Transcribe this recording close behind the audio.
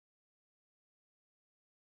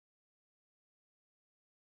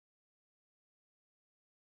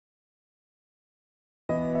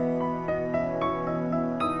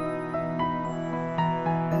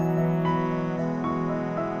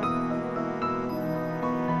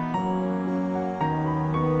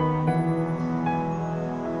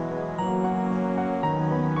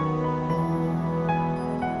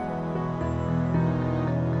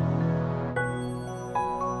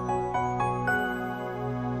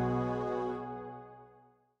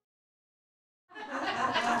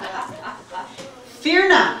Fear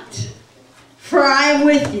not, for I am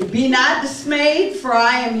with you. Be not dismayed, for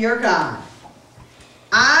I am your God.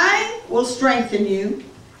 I will strengthen you.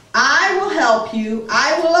 I will help you.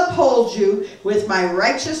 I will uphold you with my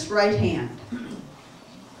righteous right hand.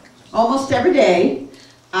 Almost every day,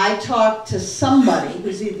 I talk to somebody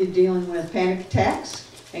who's either dealing with panic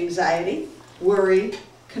attacks, anxiety, worry,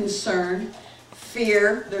 concern,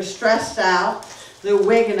 fear. They're stressed out. They're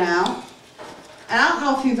wigging out. And I don't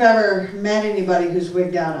know if you've ever met anybody who's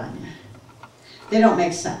wigged out on you. They don't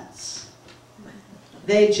make sense.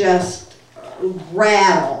 They just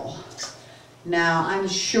rattle. Now, I'm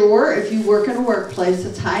sure if you work in a workplace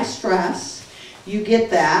that's high stress, you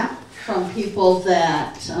get that from people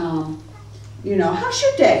that, you know, how's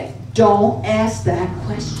your day? Don't ask that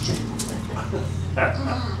question.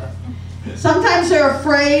 Sometimes they're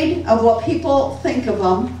afraid of what people think of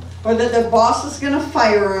them, or that their boss is going to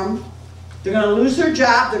fire them. They're going to lose their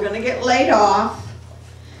job. They're going to get laid off.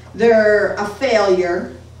 They're a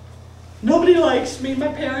failure. Nobody likes me. My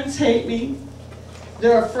parents hate me.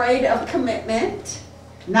 They're afraid of commitment.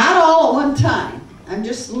 Not all at one time. I'm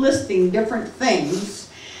just listing different things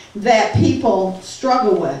that people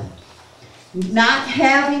struggle with. Not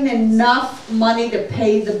having enough money to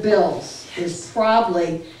pay the bills is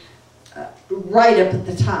probably right up at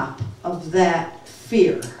the top of that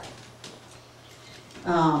fear.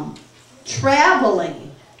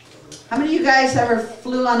 Traveling. How many of you guys ever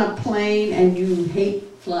flew on a plane and you hate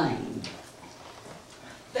flying?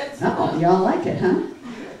 Oh, y'all like it, huh?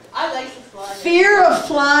 I like to fly. Fear of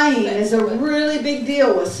flying is a really big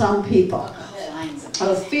deal with some people.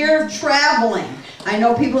 A fear of traveling. I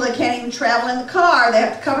know people that can't even travel in the car. They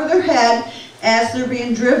have to cover their head as they're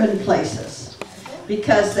being driven places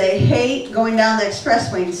because they hate going down the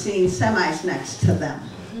expressway and seeing semis next to them.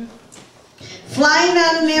 Flying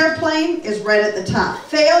on an airplane is right at the top.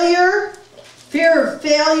 Failure, fear of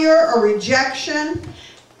failure or rejection.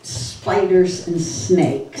 Spiders and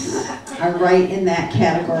snakes are right in that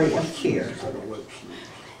category of fear.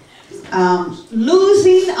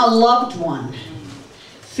 Losing a loved one.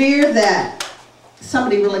 Fear that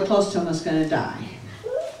somebody really close to them is going to die.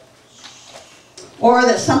 Or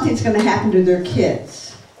that something's going to happen to their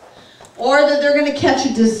kids. Or that they're going to catch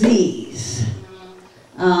a disease.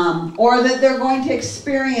 Or that they're going to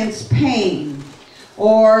experience pain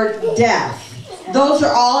or death. Those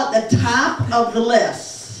are all at the top of the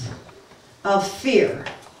list of fear.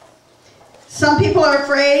 Some people are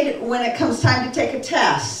afraid when it comes time to take a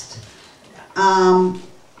test,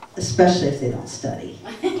 especially if they don't study.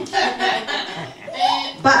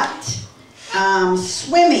 But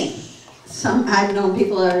swimming, I've known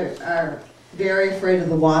people are very afraid of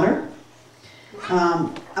the water,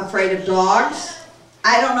 afraid of dogs.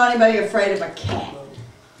 I don't know anybody afraid of a cat.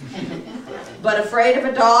 But afraid of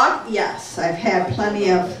a dog? Yes, I've had plenty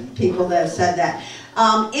of people that have said that.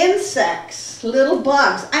 Insects, little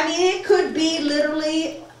bugs. I mean, it could be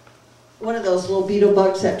literally one of those little beetle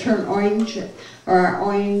bugs that turn orange or are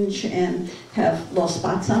orange and have little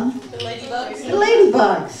spots on them. The ladybugs? The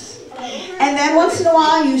ladybugs. And then once in a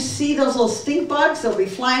while you see those little stink bugs. They'll be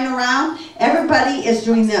flying around. Everybody is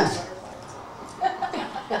doing this.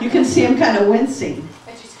 You can see them kind of wincing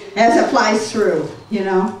as it flies through, you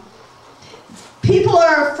know. People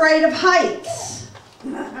are afraid of heights.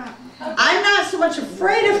 I'm not so much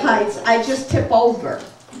afraid of heights, I just tip over.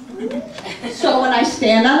 So when I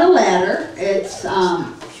stand on a ladder, it's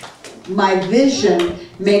my vision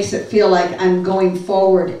makes it feel like I'm going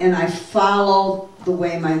forward and I follow the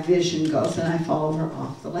way my vision goes and I fall over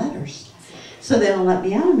off the ladders. So they don't let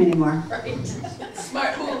me on them anymore. Right.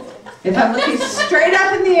 Smart move. If I'm looking straight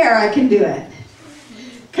up in the air, I can do it.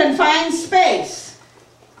 Confined space.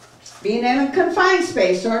 Being in a confined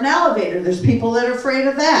space or an elevator, there's people that are afraid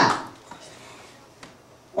of that.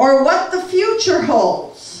 Or what the future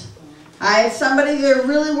holds. I had somebody that are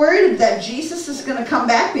really worried that Jesus is going to come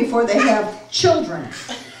back before they have children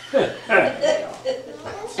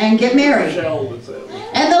and get married.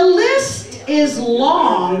 And the list is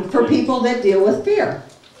long for people that deal with fear.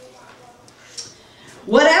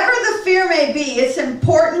 Whatever the fear may be, it's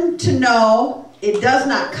important to know it does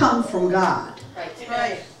not come from God.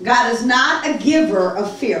 Right. God is not a giver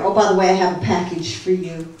of fear. Oh, by the way, I have a package for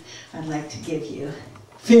you. I'd like to give you.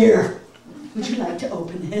 Fear. Would you like to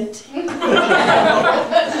open it? You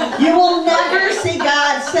will never see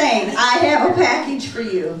God saying, I have a package for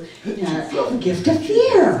you. A gift of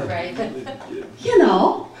fear. Right. You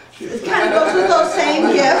know, it kind of goes with those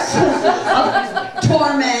same gifts of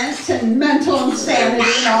torment and mental insanity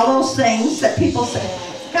and all those things that people say.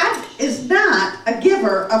 God is not a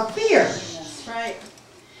giver of fear. Right.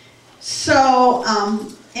 So,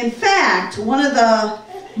 In fact, one of the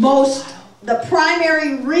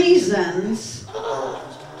primary reasons,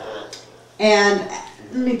 and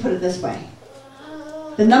let me put it this way,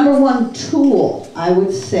 the number one tool, I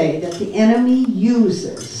would say, that the enemy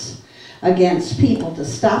uses against people to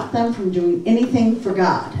stop them from doing anything for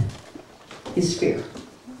God is fear.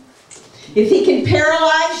 If he can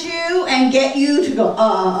paralyze you and get you to go,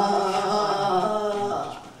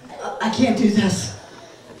 I can't do this,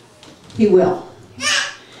 he will.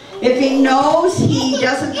 If he knows he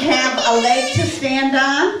doesn't have a leg to stand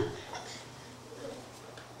on,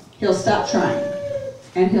 he'll stop trying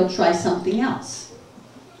and he'll try something else.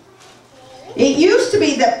 It used to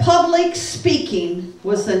be that public speaking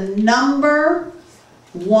was the number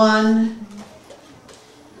one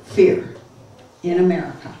fear in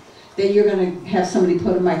America. That you're going to have somebody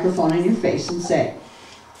put a microphone in your face and say,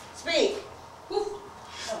 speak. Oof.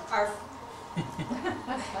 Oh, arf.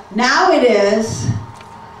 Now it is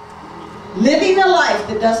living a life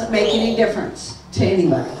that doesn't make any difference to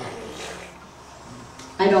anybody.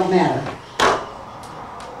 I don't matter.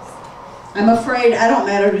 I'm afraid I don't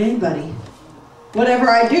matter to anybody. Whatever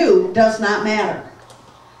I do does not matter.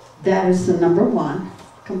 That is the number one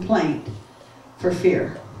complaint for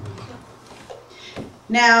fear.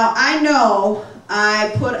 Now, I know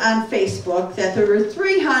I put on Facebook that there were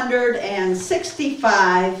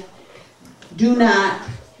 365 do not,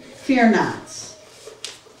 fear nots.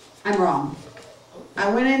 I'm wrong. I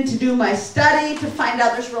went in to do my study to find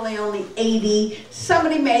out there's really only 80.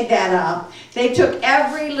 Somebody made that up. They took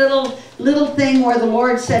every little thing where the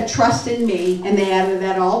Lord said, trust in me, and they added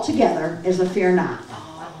that all together as a fear not.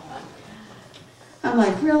 I'm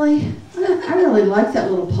like, really? I really like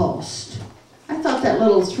that little post. I thought that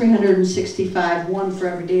little 365, one for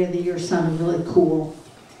every day of the year, sounded really cool.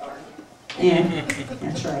 And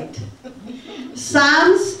that's right.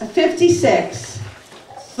 Psalms 56,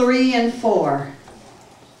 3 and 4.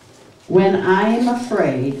 When I am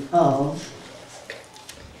afraid of,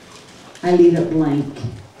 I leave it blank.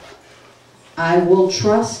 I will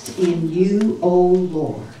trust in you, O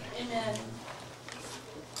Lord. Amen.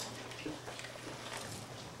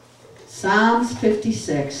 Psalms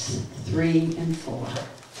 56, 3 and 4.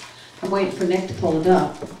 I'm waiting for Nick to pull it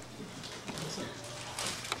up.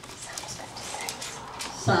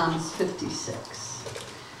 Psalms 56,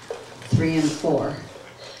 3 and 4.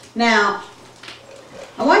 Now,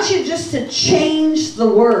 I want you just to change the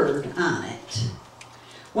word on it.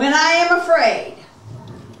 When I am afraid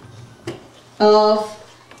of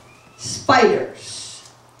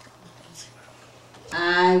spiders,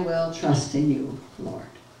 I will trust in you, Lord.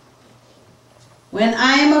 When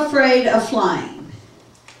I am afraid of flying,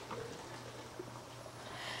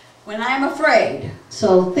 when I am afraid,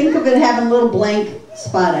 so think of it having a little blank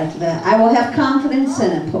spot after that. I will have confidence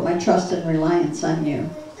in and put my trust and reliance on you.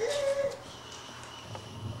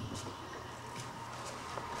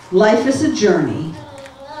 Life is a journey.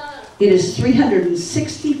 It is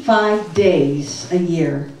 365 days a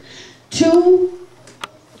year.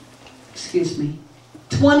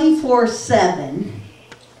 24/7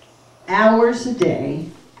 hours a day,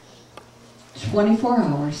 24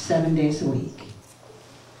 hours, 7 days a week.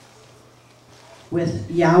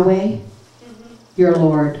 With Yahweh, your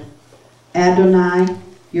Lord, Adonai,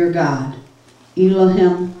 your God,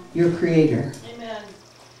 Elohim, your Creator. Amen.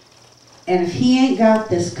 And if he ain't got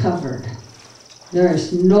this covered, there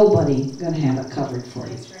is nobody going to have it covered for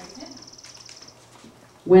you. That's right.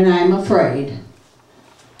 When I'm afraid,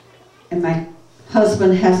 and my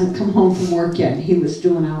husband hasn't come home from work yet, he was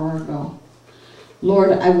due an hour ago.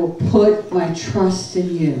 Lord, I will put my trust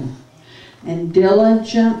in you and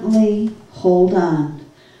diligently hold on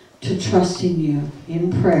to trusting you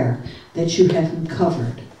in prayer that you have him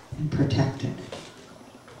covered and protected.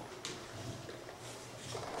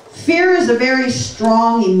 Fear is a very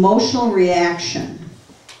strong emotional reaction.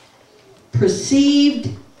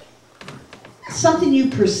 Something you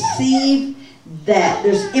perceive that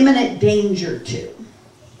there's imminent danger to.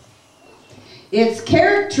 It's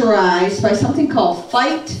characterized by something called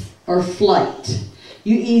fight or flight.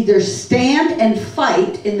 You either stand and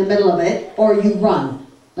fight in the middle of it, or you run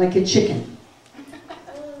like a chicken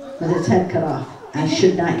with its head cut off. I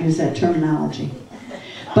should not use that terminology.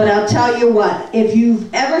 But I'll tell you what, if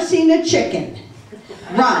you've ever seen a chicken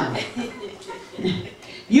run,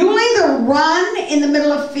 you will either run in the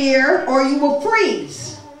middle of fear or you will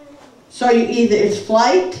freeze. So it's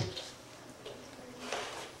flight,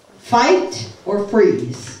 fight, or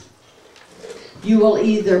freeze. You will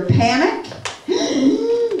either panic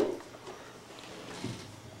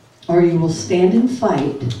or you will stand and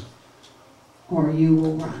fight or you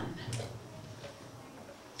will run.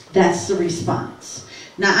 That's the response.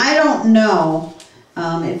 Now, I don't know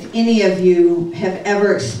if any of you have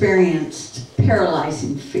ever experienced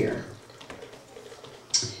paralyzing fear.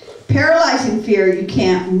 Paralyzing fear, you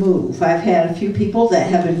can't move. I've had a few people that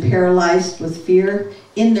have been paralyzed with fear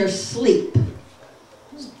in their sleep.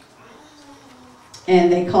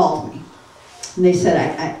 And they called me. And they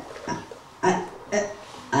said,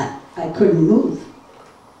 I couldn't move.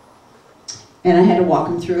 And I had to walk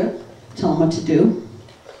them through it, tell them what to do.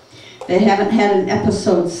 They haven't had an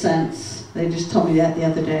episode since. They just told me that the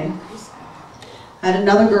other day. I had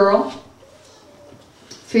another girl.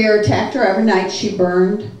 Fear attacked her every night. She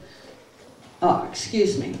burned. Oh,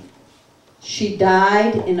 excuse me. She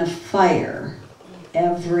died in a fire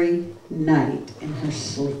every night in her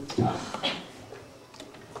sleep.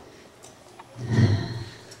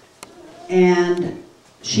 And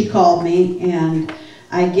she called me, and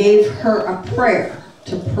I gave her a prayer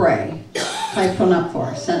to pray. I put up for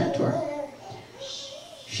her, sent it to her.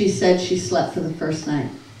 She said she slept for the first night.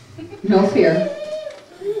 No fear.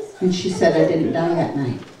 And she said, I didn't die that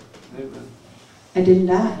night. I didn't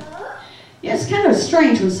die. Yeah, it's kind of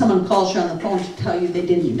strange when someone calls you on the phone to tell you they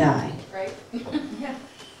didn't die. Right? Yeah.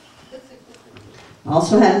 I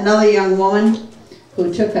also had another young woman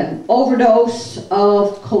who took an overdose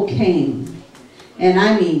of cocaine. And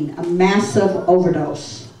I mean a massive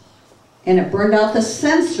overdose. And it burned out the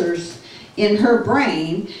sensors in her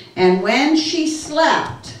brain. And when she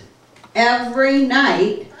slept every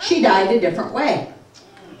night, she died a different way.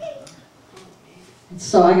 And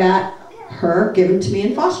so I got her given to me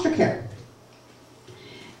in foster care.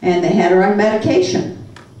 And they had her on medication.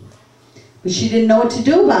 But she didn't know what to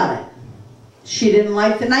do about it. She didn't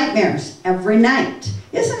like the nightmares every night.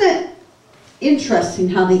 Isn't it interesting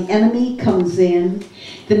how the enemy comes in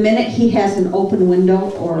the minute he has an open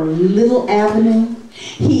window or a little avenue?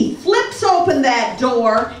 He flips open that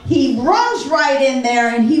door, he runs right in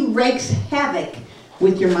there, and he wreaks havoc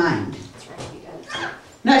with your mind.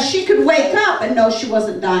 Now, she could wake up and know she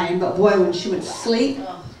wasn't dying, but boy, when she went to sleep,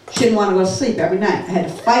 she didn't want to go to sleep every night. I had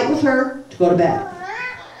to fight with her to go to bed.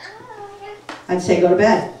 I'd say, go to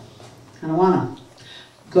bed. I don't want to.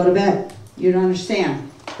 Go to bed. You don't understand.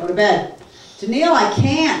 Go to bed. Deneille, I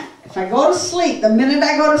can't. If I go to sleep, the minute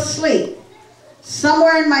I go to sleep,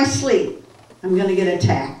 somewhere in my sleep, I'm going to get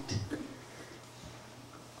attacked.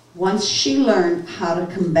 Once she learned how to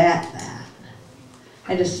combat that,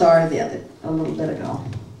 I just saw her a little bit ago.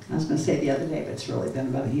 I was going to say the other day, but it's really been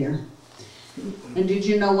about a year. And did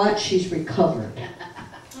you know what? She's recovered.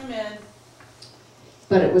 Amen.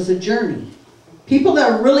 But it was a journey. People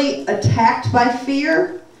that are really attacked by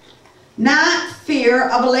fear, not fear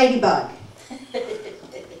of a ladybug,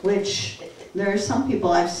 which there are some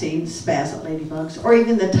people I've seen spaz at ladybugs, or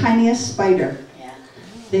even the tiniest spider. Yeah.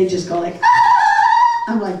 They just go like, ah!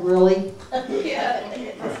 I'm like, really? Yeah.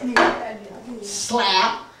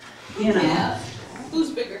 Slap, you know. Yeah. Who's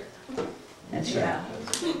bigger? That's right.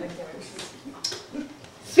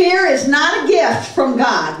 Fear is not a gift from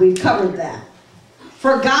God. We've covered that.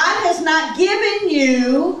 For God has not given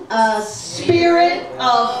you a spirit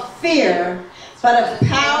of fear, but of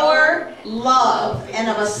power, love, and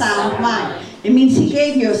of a sound mind. It means He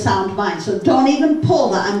gave you a sound mind. So don't even pull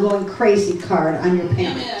the I'm going crazy card on your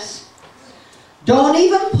parents. Don't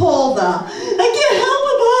even pull the I can't help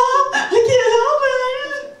it, Mom. I can't help it.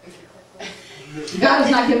 God has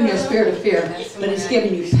not given you a spirit of fear, but He's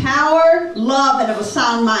given you power, love, and of a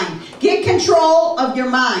sound mind. Get control of your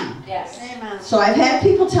mind. Yes. Amen. So I've had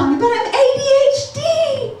people tell me, but I'm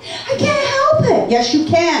ADHD. I can't help it. Yes, you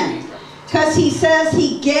can. Because He says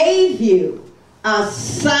He gave you a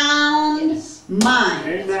sound mind.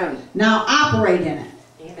 Amen. Now operate in it.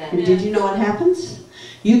 Amen. And did you know what happens?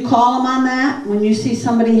 You call them on that when you see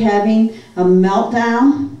somebody having a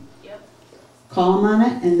meltdown. Yep. Call them on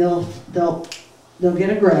it, and they'll get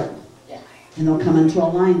a grip, and they'll come into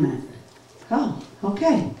alignment. Oh,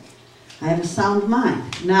 okay. I have a sound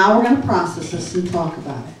mind. Now we're going to process this and talk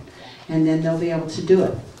about it, and then they'll be able to do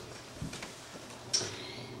it.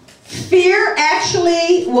 Fear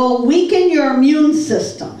actually will weaken your immune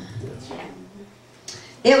system.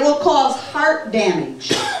 It will cause heart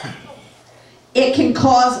damage. It can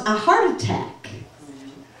cause a heart attack.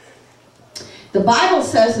 The Bible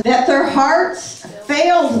says that their hearts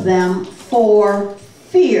failed them for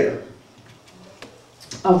fear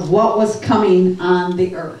of what was coming on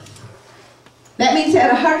the earth. That means they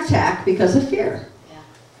had a heart attack because of fear.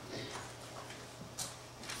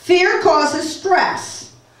 Fear causes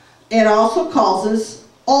stress. It also causes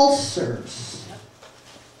ulcers.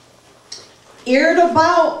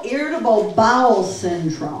 Irritable bowel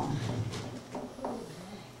syndrome.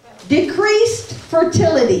 Decreased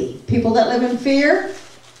fertility. People that live in fear,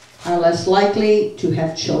 are less likely to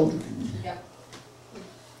have children. Yep.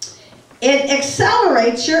 It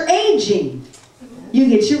accelerates your aging. You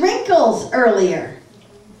get your wrinkles earlier.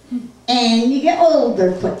 And you get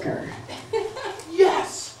older quicker.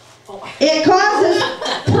 Yes. It causes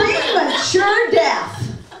premature death.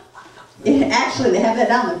 Actually, they have that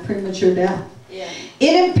down there, premature death. Yeah.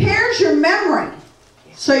 It impairs your memory,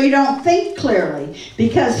 so you don't think clearly,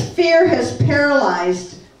 because fear has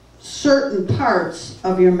paralyzed certain parts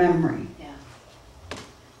of your memory. Yeah.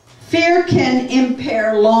 Fear can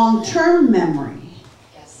impair long-term memory.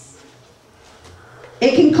 Yes.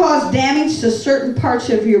 It can cause damage to certain parts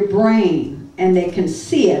of your brain, and they can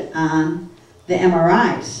see it on the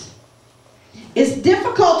MRIs. It's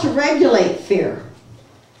difficult to regulate fear.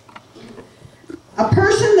 A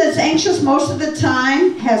person that's anxious most of the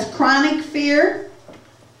time has chronic fear.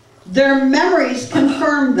 Their memories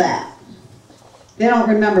confirm that. They don't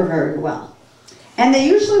remember very well. And they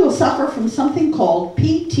usually will suffer from something called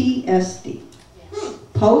PTSD,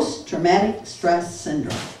 post-traumatic stress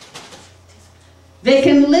syndrome. They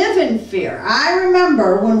can live in fear. I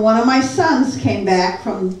remember when one of my sons came back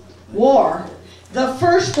from war, the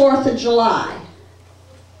first 4th of July.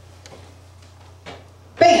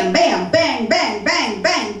 Bam, bam, bang, bang, bang,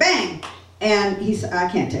 bang, bang. And he said, I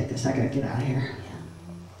can't take this. I got to get out of here.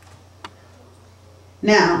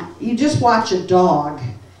 Now, you just watch a dog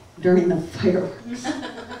during the fireworks.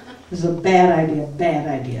 It's a bad idea, bad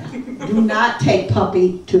idea. Do not take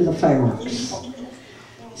puppy to the fireworks.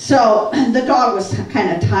 So the dog was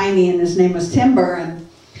kind of tiny, and his name was Timber. And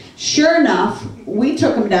sure enough, we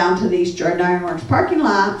took him down to the East Jordan Ironworks parking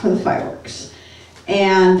lot for the fireworks.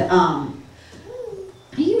 And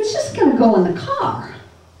he was just going to go in the car.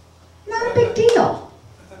 Not a big deal.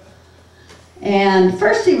 And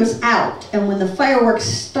first he was out, and when the fireworks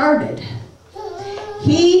started,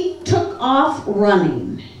 he took off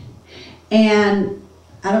running. And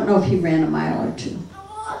I don't know if he ran a mile or two.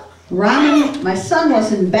 Ramen, my son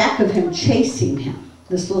was in back of him chasing him,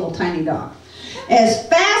 this little tiny dog. As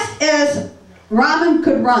fast as Ramen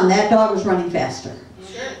could run, that dog was running faster.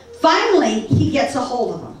 Finally, he gets a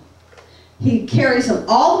hold of him. He carries him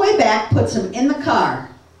all the way back, puts him in the car.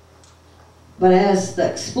 But as the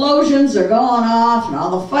explosions are going off and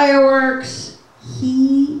all the fireworks,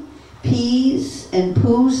 he pees and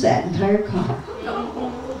poos that entire car.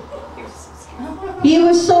 He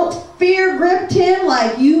was so, fear gripped him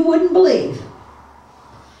like you wouldn't believe.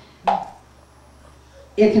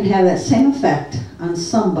 It can have that same effect on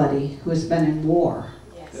somebody who has been in war.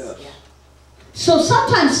 Yes. Yeah. So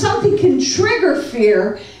sometimes something can trigger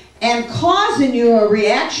fear and cause in you a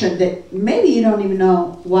reaction that maybe you don't even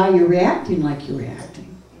know why you're reacting like you're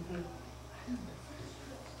reacting.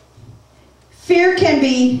 Fear can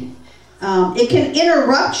be, it can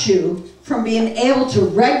interrupt you from being able to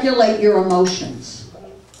regulate your emotions.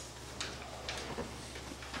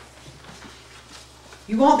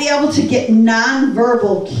 You won't be able to get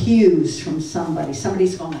nonverbal cues from somebody.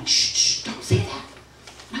 Somebody's going like, shh, shh, don't say that.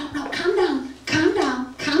 No, calm down, calm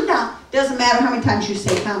down, calm down. Doesn't matter how many times you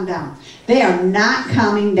say calm down. They are not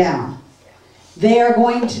calming down. They are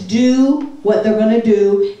going to do what they're going to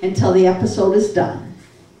do until the episode is done.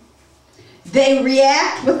 They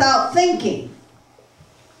react without thinking.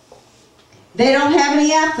 They don't have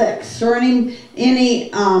any ethics or any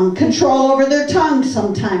control over their tongue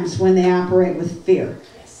sometimes when they operate with fear.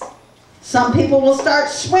 Some people will start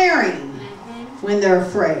swearing when they're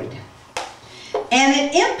afraid. And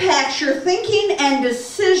it impacts your thinking and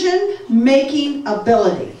decision-making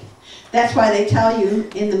ability. That's why they tell you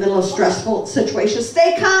in the middle of stressful situations,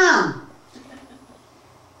 stay calm.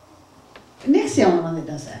 Nick's the only one that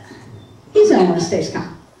does that. He's the only one that stays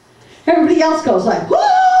calm. Everybody else goes like, whoo!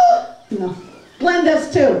 No. Glenn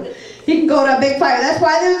does too. He can go to a big fire. That's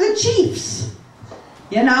why they're the chiefs.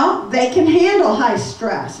 You know, they can handle high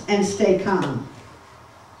stress and stay calm.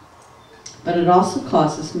 But it also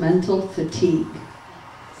causes mental fatigue,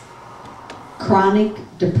 chronic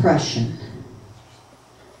depression,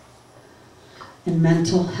 and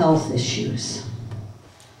mental health issues.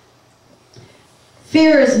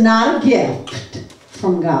 Fear is not a gift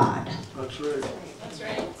from God. That's right. That's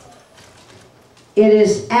right. It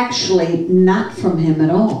is actually not from Him at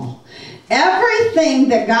all. Everything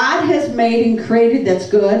that God has made and created that's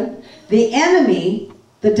good, the enemy,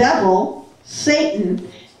 the devil,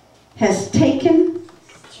 Satan, has taken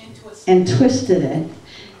and twisted it.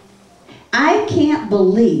 I can't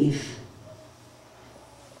believe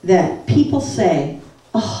that people say,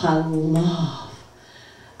 oh,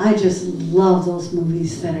 I just love those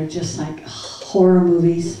movies that are just like horror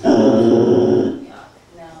movies.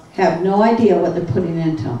 Have no idea what they're putting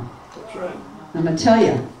into them. That's right. I'm going to tell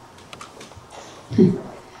you,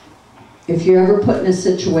 If you're ever put in a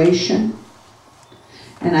situation,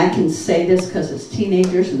 and I can say this because it's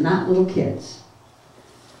teenagers and not little kids,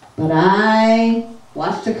 but I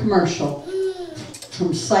watched a commercial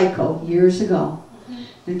from Psycho years ago.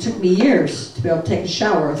 And it took me years to be able to take a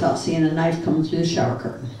shower without seeing a knife coming through the shower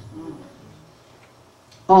curtain.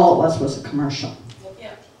 All it was a commercial.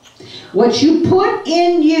 What you put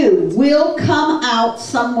in you will come out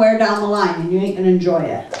somewhere down the line, and you ain't going to enjoy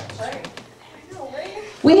it.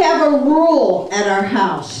 We have a rule at our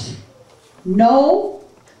house. No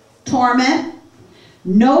torment,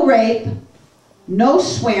 no rape, no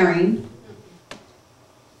swearing,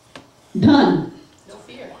 none. No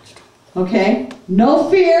fear. Okay? No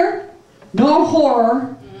fear, no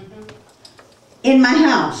horror in my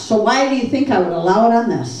house. So why do you think I would allow it on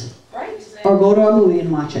this? Right. Or go to a movie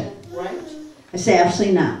and watch it? Right. I say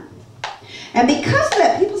absolutely not. And because of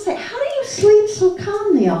that, people say, how do you sleep so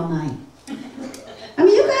calmly all night? I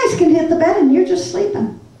mean, you guys can hit the bed and you're just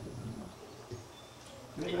sleeping.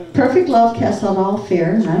 Perfect love casts out all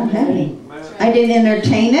fear, and I don't have any. I didn't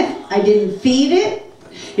entertain it. I didn't feed it.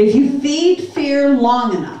 If you feed fear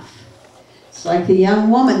long enough, it's like the young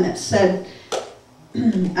woman that said,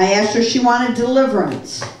 I asked her if she wanted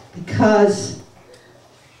deliverance because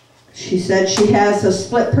she said she has a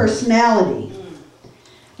split personality.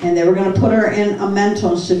 And they were going to put her in a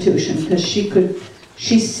mental institution because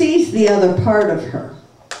she sees the other part of her.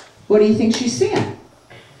 What do you think she's seeing?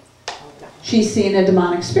 She's seeing a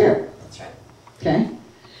demonic spirit. That's right. Okay?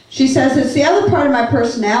 She says, it's the other part of my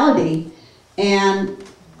personality, and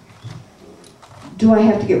do I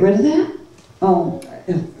have to get rid of that? Oh,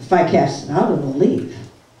 if I cast it out, it'll leave.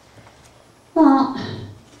 Well,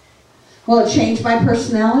 will it change my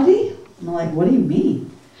personality? I'm like, what do you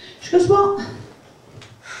mean? She goes, well,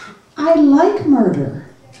 I like murder.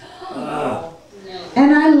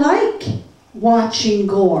 And I like watching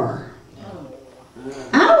gore.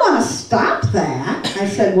 I don't want to stop that. I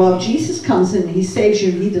said, well, if Jesus comes in and he saves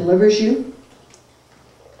you and he delivers you,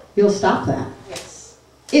 you'll stop that. Yes.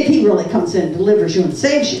 If he really comes in, delivers you, and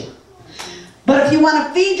saves you. But if you want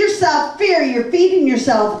to feed yourself fear, you're feeding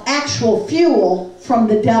yourself actual fuel from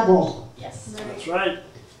the devil. Yes. That's right.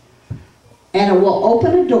 And it will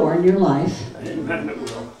open a door in your life. Amen, it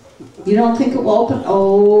will. You don't think it will open?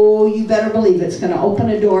 Oh, you better believe it's going to open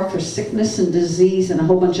a door for sickness and disease and a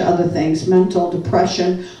whole bunch of other things, mental,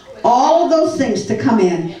 depression, all of those things to come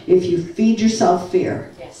in if you feed yourself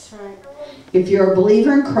fear. Yes. Right. If you're a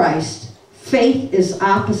believer in Christ, faith is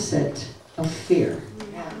opposite of fear.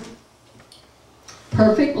 Yeah.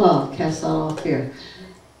 Perfect love casts out all fear.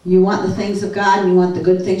 You want the things of God, and you want the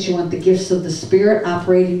good things, you want the gifts of the Spirit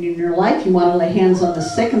operating in your life, you want to lay hands on the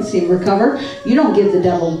sick and see them recover. You don't give the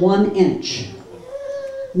devil 1 inch.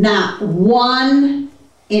 Not 1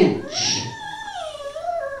 inch.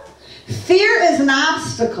 Fear is an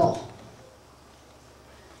obstacle.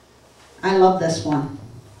 I love this one.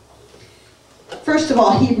 First of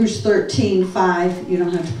all, Hebrews 13:5, you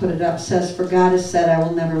don't have to put it up, says, for God has said, I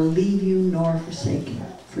will never leave you nor forsake you.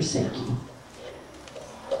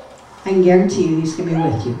 I can guarantee you he's going to be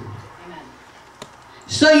with you. Amen.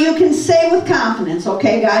 So you can say with confidence,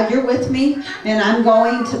 okay, God, you're with me, and I'm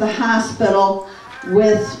going to the hospital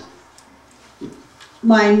with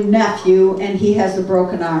my nephew, and he has a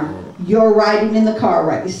broken arm. You're riding in the car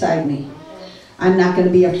right beside me. I'm not going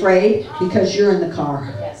to be afraid because you're in the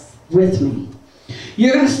car Yes. with me.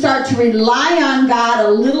 You're going to start to rely on God a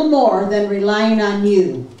little more than relying on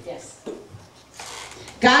you. Yes.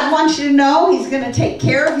 God wants you to know he's going to take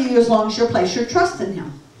care of you as long as you place your trust in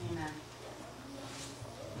him. Amen.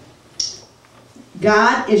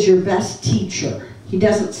 God is your best teacher. He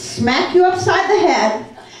doesn't smack you upside the head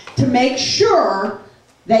to make sure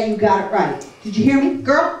that you got it right. Did you hear me?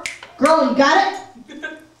 Girl, you got it?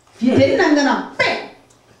 If you didn't, I'm going to bam.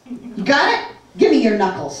 You got it? Give me your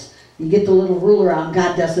knuckles. You get the little ruler out and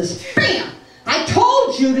God does this. Bam! I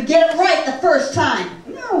told you to get it right the first time.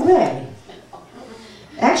 No way.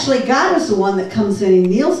 Actually, God is the one that comes in and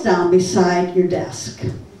kneels down beside your desk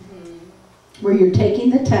where you're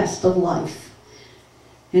taking the test of life.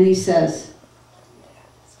 And he says,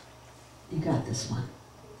 you got this one.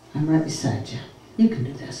 I'm right beside you. You can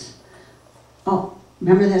do this. Oh,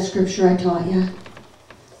 remember that scripture I taught you?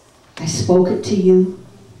 I spoke it to you.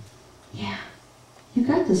 Yeah, you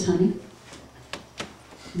got this, honey.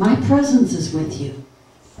 My presence is with you.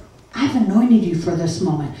 I've anointed you for this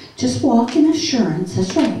moment. Just walk in assurance.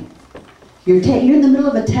 That's right. You're in the middle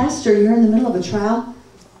of a test or you're in the middle of a trial.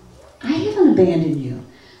 I haven't abandoned you.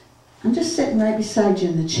 I'm just sitting right beside you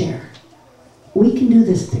in the chair. We can do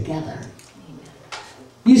this together.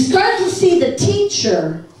 You start to see the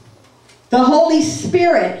teacher The Holy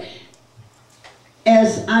Spirit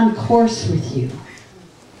is on course with you.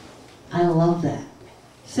 I love that.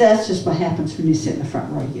 So that's just what happens when you sit in the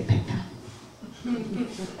front row. You get picked on.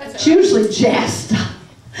 It's usually jazzed up.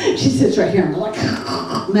 She sits right here and I'm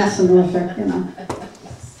like messing with her, you know.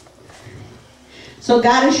 So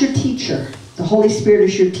God is your teacher. The Holy Spirit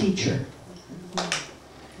is your teacher.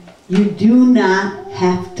 You do not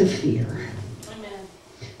have to fear. Amen.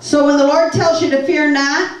 So when the Lord tells you to fear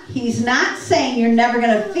not, He's not saying you're never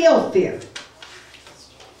going to feel fear.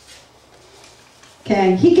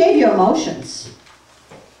 Okay? He gave you emotions.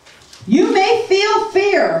 You may feel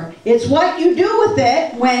fear. It's what you do with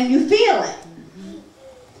it when you feel it.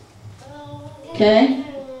 Okay?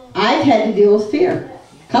 I've had to deal with fear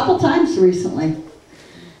a couple times recently.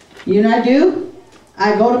 You know what I do?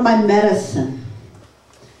 I go to my medicine.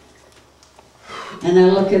 And I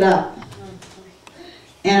look it up.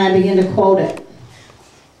 And I begin to quote it.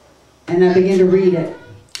 And I begin to read it.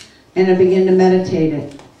 And I begin to meditate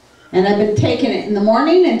it. And I've been taking it in the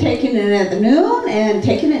morning and taking it at the noon and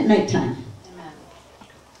taking it at nighttime.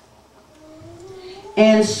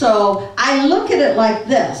 And so I look at it like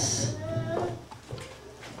this.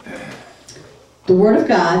 The Word of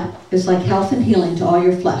God is like health and healing to all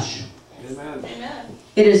your flesh. Amen.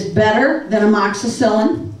 It is better than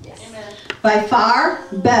amoxicillin. Yes. Amen. By far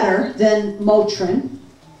better than Motrin.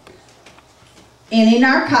 Any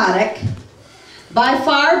narcotic. By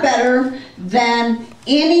far better than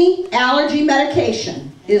any allergy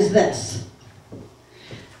medication is this.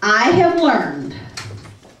 I have learned,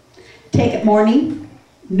 take it morning,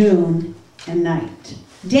 noon, and night.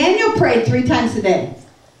 Daniel prayed 3 times a day.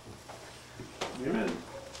 Amen.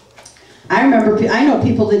 I know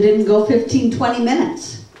people that didn't go 15, 20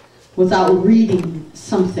 minutes without reading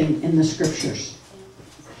something in the scriptures.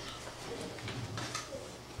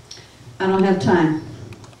 I don't have time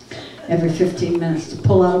every 15 minutes to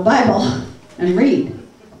pull out a Bible and read.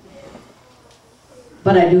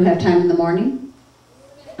 But I do have time in the morning.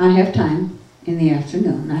 I have time in the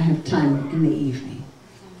afternoon. I have time in the evening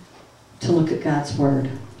to look at God's Word.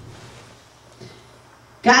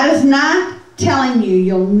 God is not telling you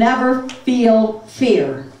you'll never feel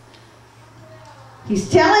fear. He's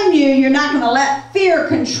telling you you're not going to let fear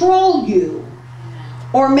control you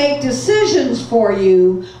or make decisions for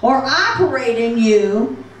you or operate in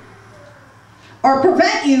you or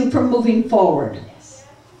prevent you from moving forward.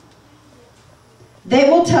 They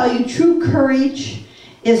will tell you true courage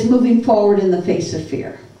is moving forward in the face of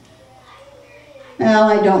fear. Well,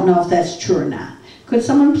 I don't know if that's true or not. Could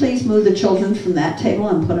someone please move the children from that table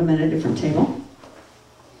and put them at a different table?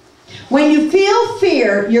 When you feel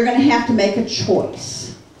fear, you're going to have to make a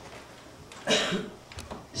choice.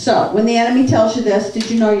 So, when the enemy tells you this, did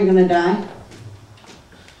you know you're going to die?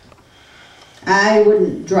 I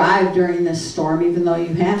wouldn't drive during this storm, even though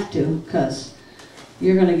you have to, because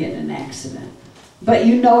you're going to get in an accident. But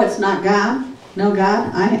you know it's not God. No,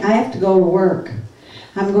 God, I have to go to work.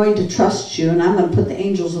 I'm going to trust you, and I'm going to put the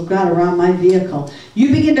angels of God around my vehicle.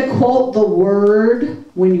 You begin to quote the Word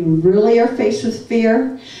when you really are faced with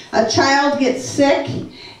fear. A child gets sick,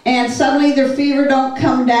 and suddenly their fever don't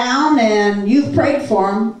come down, and you've prayed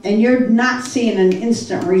for them, and you're not seeing an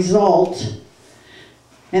instant result.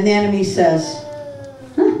 And the enemy says,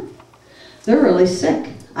 they're really sick.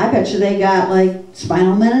 I bet you they got like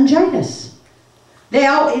spinal meningitis.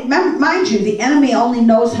 Mind you, the enemy only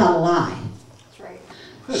knows how to lie.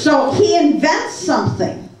 So he invents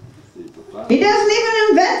something. He doesn't even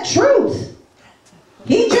invent truth.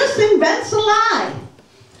 He just invents a lie.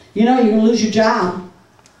 You know, you're going to lose your job.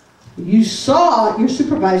 You saw your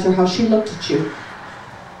supervisor, how she looked at you.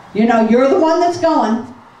 You know, you're the one that's going.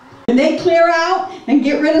 When they clear out and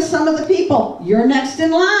get rid of some of the people, you're next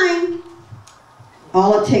in line.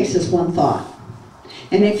 All it takes is one thought.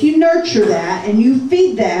 And if you nurture that and you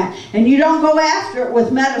feed that and you don't go after it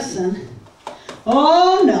with medicine,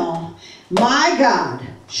 oh no, my God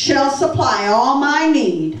shall supply all my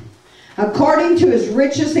need according to His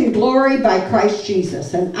riches and glory by Christ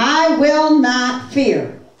Jesus. And I will not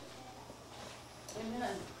fear. Amen.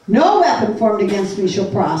 No weapon formed against me shall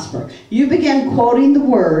prosper. You begin quoting the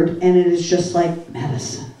Word and it is just like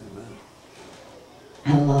medicine.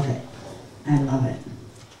 I love it. I love it.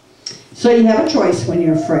 So you have a choice when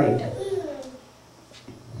you're afraid.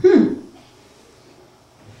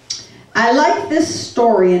 I like this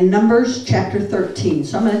story in Numbers chapter 13,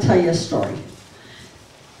 so I'm going to tell you a story.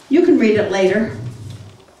 You can read it later.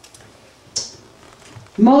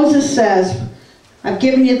 Moses says, I've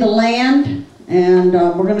given you the land, and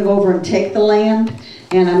we're going to go over and take the land,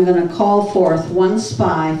 and I'm going to call forth one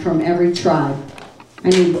spy from every tribe. I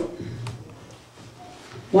need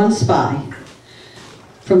one spy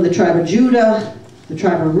from the tribe of Judah, the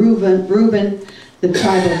tribe of Reuben, the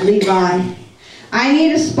tribe of Levi. I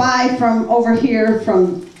need a spy from over here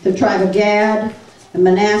from the tribe of Gad and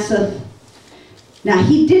Manasseh. Now,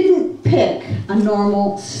 he didn't pick a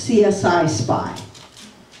normal CSI spy.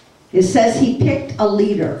 It says he picked a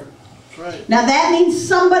leader. Right. Now, that means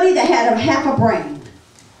somebody that had half a brain.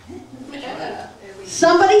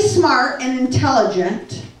 Somebody smart and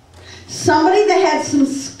intelligent. Somebody that had some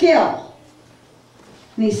skill.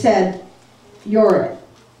 And he said, you're it.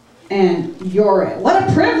 And you're it. What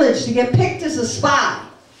a privilege to get picked as a spy.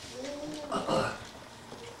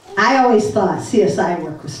 I always thought CSI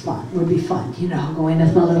work was fun, would be fun. You know, go in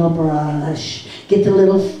with my little brush, get the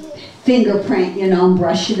little fingerprint, you know, and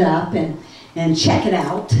brush it up and check it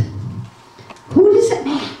out. Who does it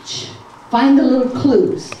match? Find the little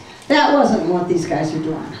clues. That wasn't what these guys are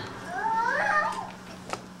doing.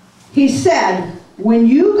 He said, when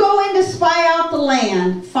you go in to spy out the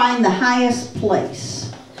land, find the highest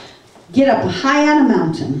place. Get up high on a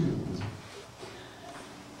mountain.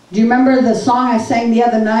 Do you remember the song I sang the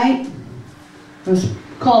other night? It was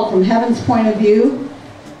called From Heaven's Point of View.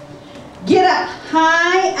 Get up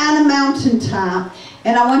high on a mountaintop,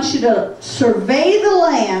 and I want you to survey the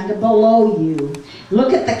land below you.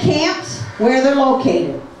 Look at the camps, where they're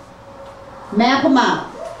located. Map them out.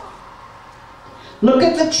 Look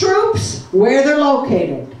at the troops, where they're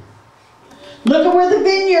located. Look at where the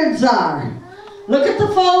vineyards are. Look at the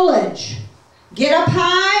foliage. Get up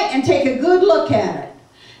high and take a good look at it.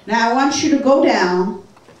 Now I want you to go down.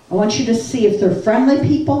 I want you to see if they're friendly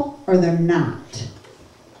people or they're not.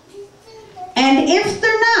 And if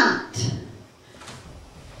they're not,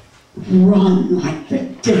 run like the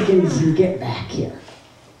dickens and get back here.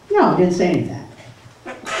 No, he didn't say any of that.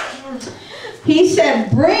 He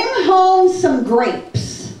said, bring home some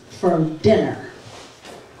grapes for dinner.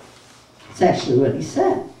 That's actually what he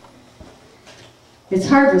said. It's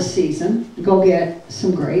harvest season. Go get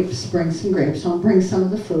some grapes. Bring some grapes home. Bring some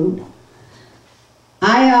of the food.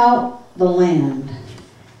 Eye out the land.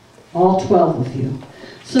 All 12 of you.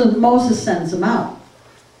 So Moses sends them out.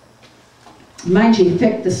 Mind you, he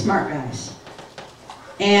picked the smart guys.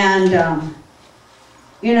 And,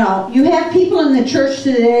 you know, you have people in the church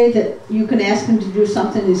today that you can ask them to do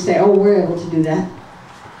something and say, oh, we're able to do that.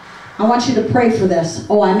 I want you to pray for this.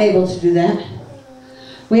 Oh, I'm able to do that.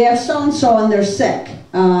 We have so-and-so and they're sick.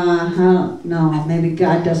 I don't know, maybe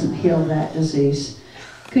God doesn't heal that disease.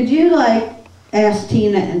 Could you, like, ask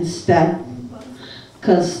Tina instead?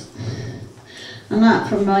 Because I'm not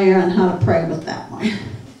familiar on how to pray with that one.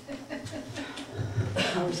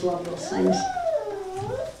 I always love those things.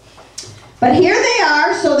 But here they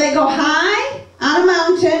are, so they go high on a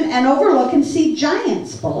mountain and overlook and see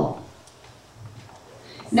giants below.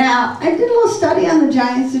 Now, I did a little study on the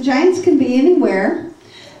giants. The giants can be anywhere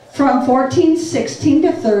from 14, 16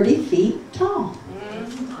 to 30 feet tall.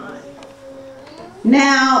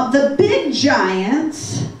 Now, the big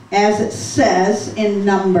giants, as it says in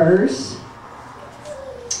Numbers,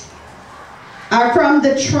 are from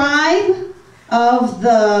the tribe of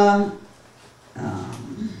the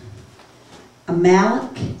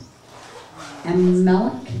Amalek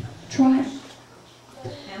tribe.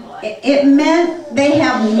 It meant they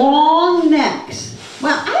have long necks.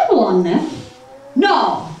 Well, I have a long neck.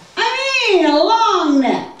 No, I mean a long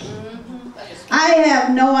neck. I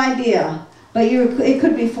have no idea, but it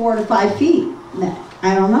could be 4 to 5 feet neck.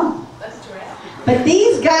 I don't know. But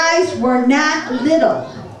these guys were not little.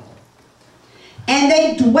 And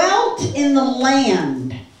they dwelt in the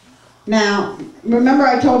land. Now, remember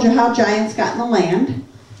I told you how giants got in the land.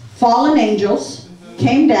 Fallen angels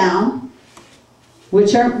came down,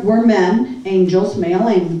 which were men, angels, male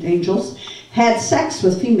angels, had sex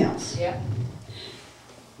with females. Yep.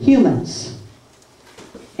 Humans.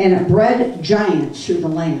 And it bred giants through the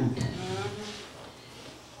land.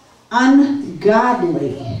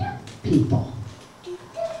 Ungodly people.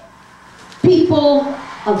 People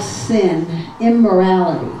of sin,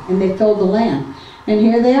 immorality, and they filled the land. And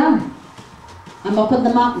here they are. I'm up at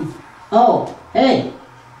the mountain. Oh, hey.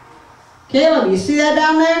 Caleb, you see that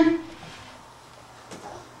down there?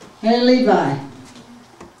 Hey, Levi.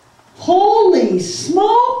 Holy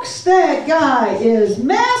smokes, that guy is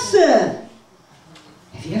massive.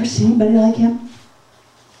 Have you ever seen anybody like him?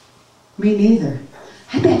 Me neither.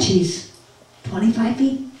 I bet he's 25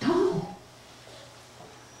 feet tall.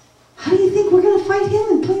 How do you think we're going to fight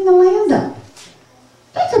him and clean the land up?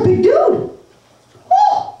 That's a big dude.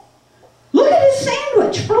 Oh, look at his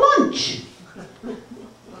sandwich for lunch.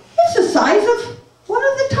 It's the size of one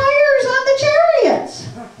of the tires on the chariots.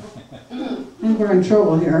 And we're in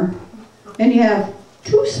trouble here. And you have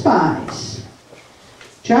 2 spies,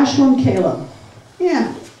 Joshua and Caleb.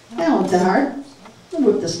 Yeah, they don't look that hard.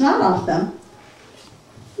 We'll whip the snot off them.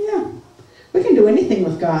 Yeah, we can do anything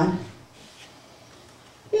with God.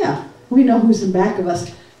 Yeah, we know who's in back of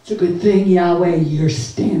us. It's a good thing, Yahweh, you're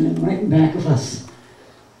standing right in back of us.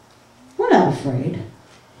 We're not afraid.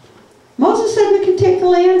 Moses said we can take the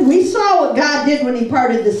land. We saw what God did when he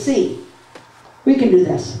parted the sea. We can do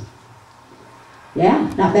this.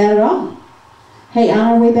 Yeah, not bad at all. Hey, on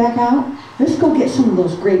our way back out, let's go get some of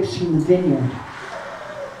those grapes from the vineyard.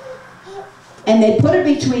 And they put it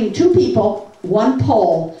between 2 people, 1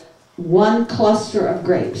 pole, 1 cluster of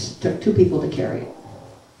grapes. It took 2 people to carry it.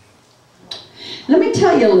 Let me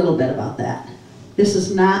tell you a little bit about that. This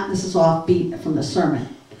is offbeat from the sermon.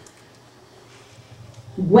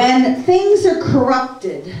 When things are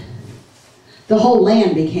corrupted, the whole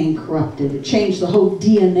land became corrupted. It changed the whole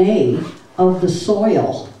DNA of the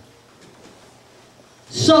soil.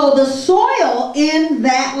 So the soil in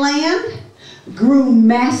that land grew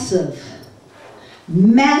massive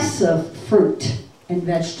fruit and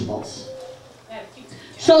vegetables.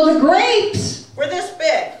 So the grapes were this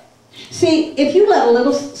big. See, if you let a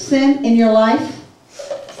little sin in your life,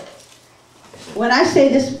 when I say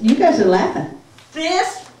this, you guys are laughing.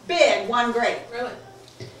 This big, 1 grape. Really?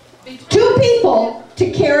 2 people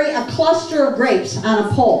to carry a cluster of grapes on a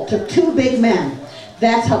pole. Took 2 big men.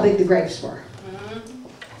 That's how big the grapes were.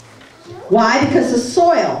 Why? Because the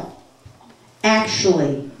soil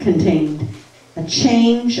actually contained a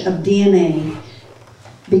change of DNA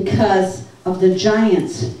because of the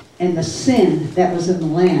giants and the sin that was in the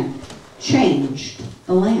land. Changed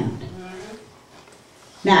the land.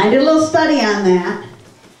 Now, I did a little study on that.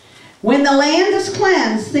 When the land is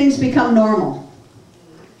cleansed, things become normal.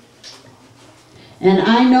 And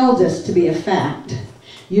I know this to be a fact.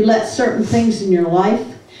 You let certain things in your life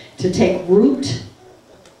to take root,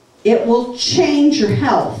 it will change your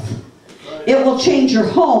health. It will change your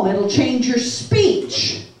home. It will change your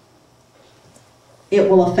speech. It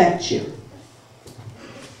will affect you.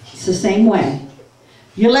 It's the same way.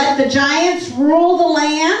 You let the giants rule the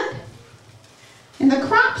land, and the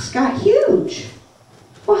crops got huge.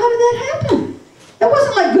 Well, how did that happen? It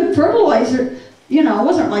wasn't like good fertilizer. You know, it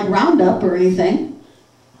wasn't like Roundup or anything.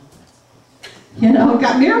 You know, it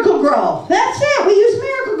got Miracle Grow. That's it. We use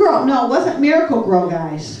Miracle Grow. No, it wasn't Miracle Grow,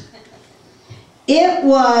 guys. It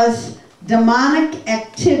was demonic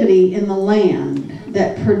activity in the land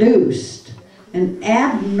that produced an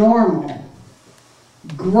abnormal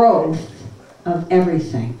growth of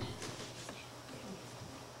everything.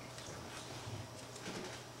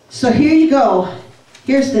 So here you go.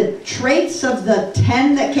 Here's the traits of the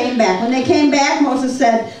 10 that came back. When they came back, Moses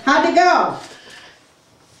said, how'd it go?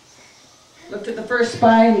 Looked at the first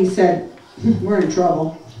spy and he said, we're in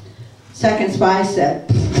trouble. Second spy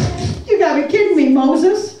said, you gotta be kidding me,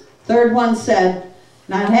 Moses. Third one said,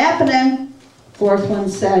 not happening. Fourth one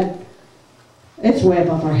said, it's way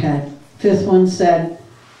above our head. Fifth one said,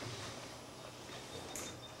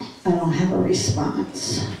 I don't have a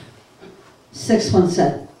response. Sixth one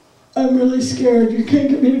said, I'm really scared. You can't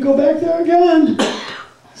get me to go back there again.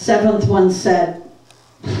 Seventh one said,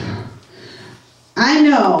 I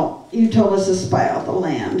know you told us to spy out the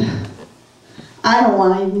land. I don't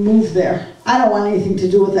want to even move there. I don't want anything to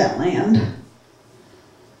do with that land.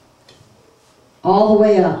 All the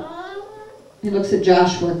way up. He looks at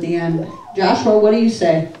Joshua at the end. Joshua, what do you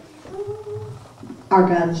say? Our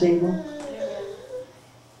God is able.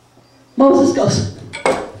 Moses goes,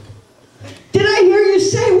 did I hear you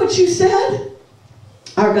say what you said?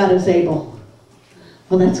 Our God is able.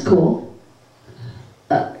 Well, that's cool.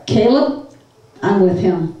 Caleb, I'm with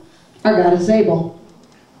him. Our God is able.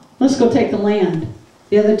 Let's go take the land.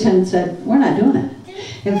 The other 10 said, we're not doing it.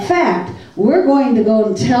 In fact, we're going to go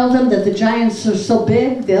and tell them that the giants are so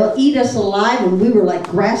big, they'll eat us alive, and we were like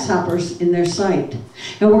grasshoppers in their sight.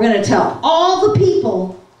 And we're going to tell all the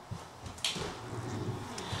people,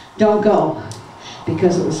 don't go,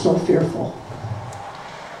 because it was so fearful.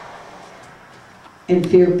 And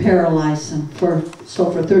fear paralyzed them. For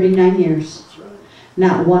 39 years,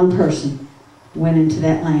 not one person went into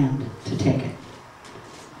that land to take it.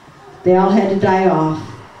 They all had to die off.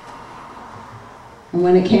 And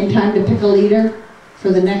when it came time to pick a leader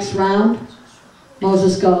for the next round,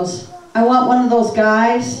 Moses goes, I want one of those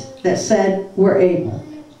guys that said, we're able.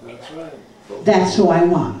 That's right. That's who I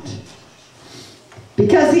want.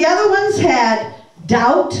 Because the other ones had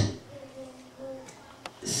doubt,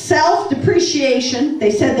 self-depreciation.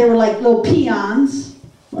 They said they were like little peons.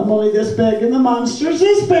 I'm only this big and the monster's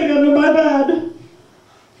this big under my bed.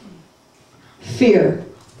 Fear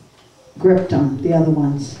gripped them, the other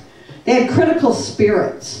ones. They had critical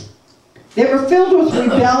spirits. They were filled with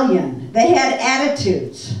rebellion. They had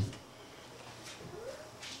attitudes.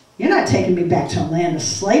 You're not taking me back to a land of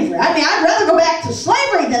slavery. I mean, I'd rather go back to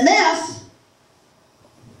slavery than this.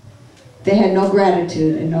 They had no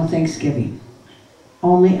gratitude and no thanksgiving.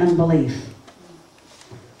 Only unbelief.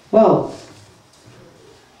 Whoa.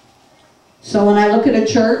 So when I look at a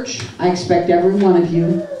church, I expect every one of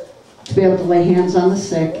you to be able to lay hands on the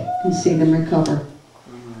sick and see them recover.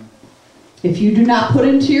 If you do not put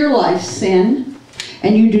into your life sin,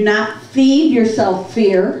 and you do not feed yourself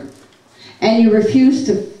fear, and you refuse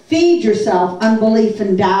to feed yourself unbelief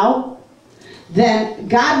and doubt, then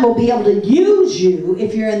God will be able to use you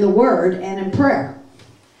if you're in the Word and in prayer.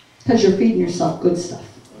 Because you're feeding yourself good stuff.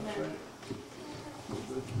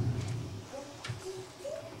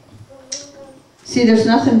 See, there's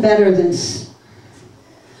nothing better than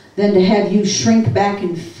to have you shrink back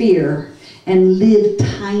in fear and live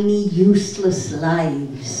tiny, useless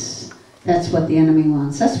lives. That's what the enemy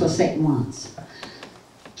wants. That's what Satan wants.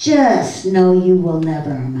 Just know you will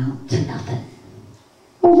never amount to nothing.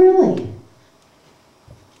 Oh, really?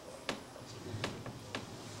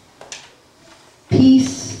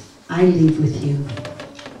 Peace I leave with you.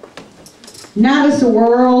 Not as the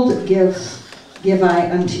world gives, give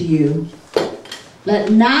I unto you.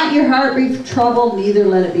 Let not your heart be troubled, neither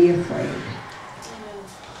let it be afraid.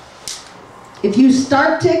 If you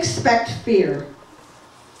start to expect fear,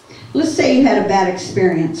 let's say you had a bad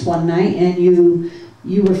experience one night and you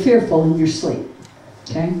were fearful in your sleep.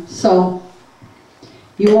 Okay? So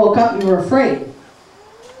you woke up and you were afraid.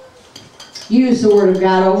 You used the Word of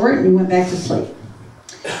God over it and you went back to sleep.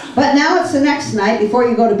 But now it's the next night before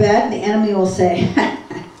you go to bed, the enemy will say,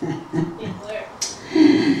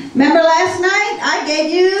 remember last night I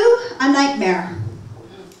gave you a nightmare.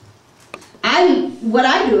 What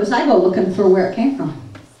I do is I go looking for where it came from.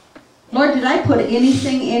 Lord, did I put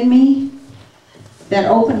anything in me that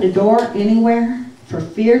opened a door anywhere for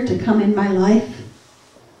fear to come in my life?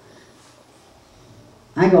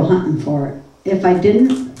 I go hunting for it. If I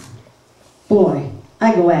didn't, boy,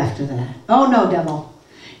 I go after that. Oh no, devil.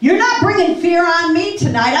 You're not bringing fear on me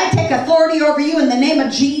tonight. I take authority over you in the name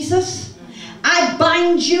of Jesus. I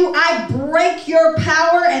bind you. I break your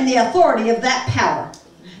power and the authority of that power.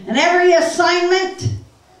 And every assignment,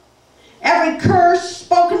 every curse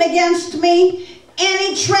spoken against me,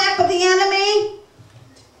 any trap of the enemy,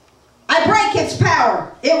 I break its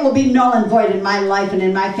power. It will be null and void in my life and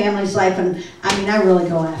in my family's life. And I mean, I really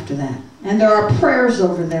go after that. And there are prayers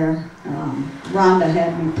over there. Rhonda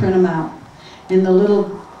had me print them out in the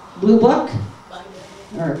little blue book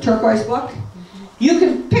or turquoise book. You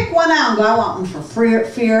can pick one out and go, I want one for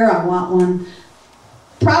fear. I want one.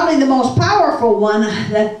 Probably the most powerful one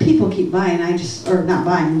that people keep buying, or not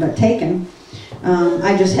buying, but taking.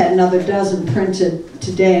 I just had another dozen printed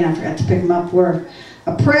today and I forgot to pick them up, were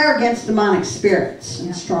a prayer against demonic spirits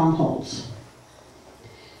and strongholds.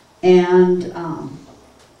 And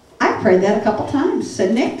I prayed that a couple times.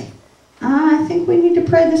 Said, Nick, I think we need to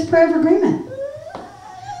pray this prayer of agreement.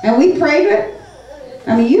 And we prayed it.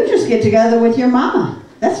 I mean, you just get together with your mama.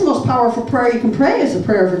 That's the most powerful prayer you can pray, is a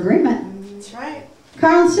prayer of agreement. That's right.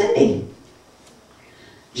 Carl and Cindy.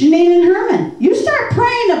 Janine and Herman. You start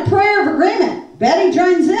praying a prayer of agreement. Betty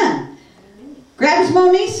joins in. Grabs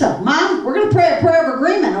Monisa. Mom, we're going to pray a prayer of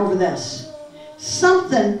agreement over this.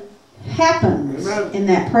 Something happens in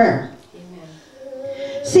that prayer.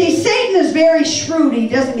 Amen. See, Satan is very shrewd. He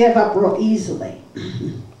doesn't give up real easily.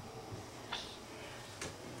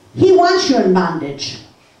 He wants you in bondage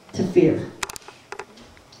to fear.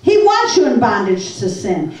 He wants you in bondage to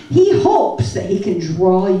sin. He hopes that he can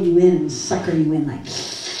draw you in and sucker you in like...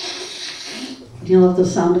 Do you love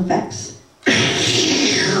those sound effects?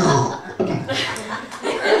 Okay.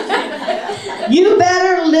 You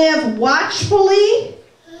better live watchfully,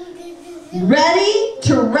 ready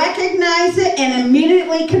to recognize it and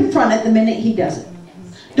immediately confront it the minute he does it.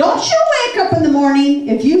 Don't you wake up in the morning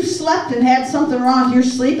if you've slept and had something wrong with your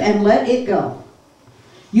sleep and let it go.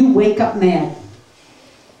 You wake up mad.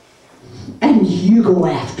 And you go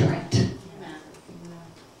after it.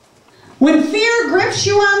 When fear grips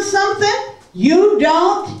you on something, you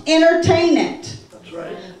don't entertain it. That's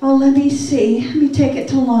right. Oh, let me see. Let me take it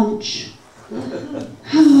to lunch.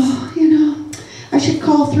 Oh, you know, I should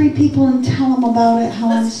call 3 people and tell them about it, how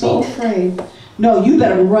I'm so afraid. No, you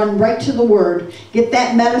better run right to the Word. Get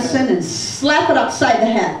that medicine and slap it upside the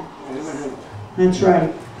head. That's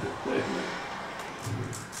right.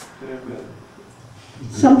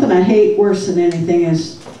 Something I hate worse than anything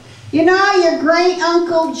is, you know, your great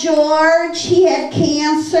Uncle George, he had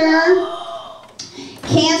cancer.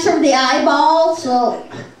 Cancer of the eyeball, so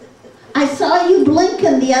I saw you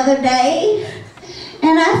blinking the other day,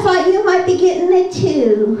 and I thought you might be getting it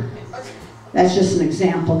too. That's just an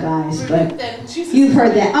example, guys, but you've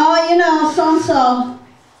heard that. Oh, you know, so-and-so,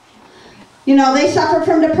 you know, they suffer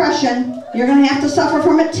from depression. You're going to have to suffer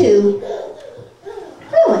from it too.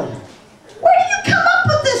 Really? Where do you come up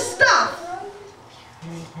with this stuff?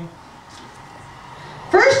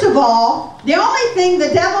 First of all, the only thing the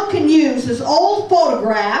devil can use is old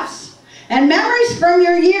photographs and memories from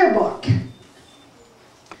your yearbook.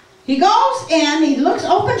 He goes in, he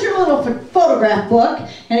opens your little photograph book,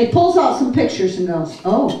 and he pulls out some pictures and goes,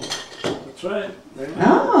 oh. That's right.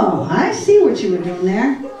 Oh, I see what you were doing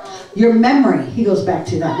there. Your memory. He goes back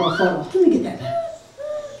to that little photo. Let me get that.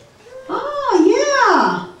 Oh,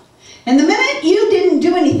 yeah. And the minute you didn't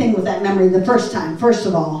do anything with that memory the first time, first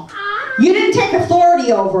of all, you didn't take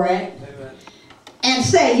authority over it and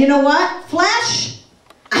say, you know what, flesh,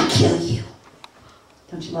 I kill you.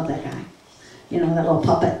 Don't you love that guy? You know, that little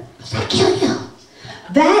puppet. I kill you.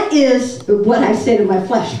 That is what I say to my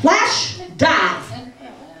flesh. Flesh, die.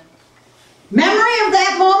 Memory of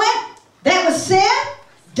that moment, that was sin,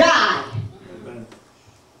 die.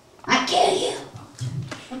 I kill you.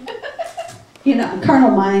 You know,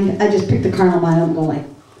 carnal mind, I just pick the carnal mind up and go like,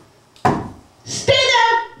 stay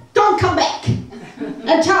there, don't come back.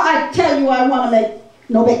 Until I tell you I want to make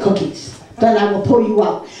no-bake cookies. Then I will pull you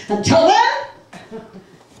out. Until then,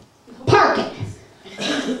 park it.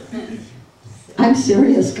 I'm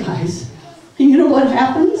serious, guys. And you know what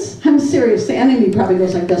happens? I'm serious. The enemy probably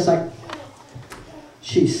goes like this, like,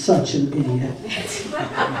 she's such an idiot.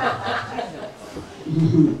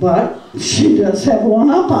 But she does have one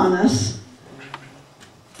up on us.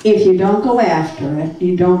 If you don't go after it,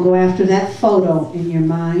 you don't go after that photo in your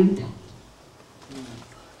mind.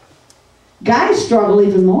 Guys struggle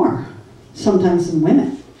even more, sometimes than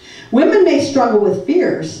women. Women may struggle with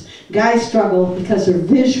fears. Guys struggle because they're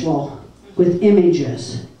visual with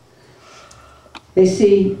images. They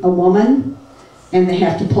see a woman and they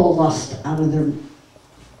have to pull lust out of their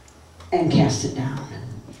and cast it down.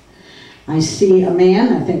 I see a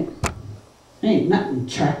man, I think, ain't nothing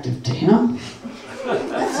attractive to him. I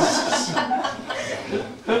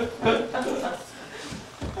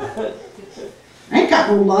ain't got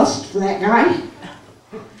no lust for that guy.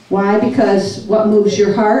 Why? Because what moves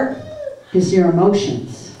your heart is your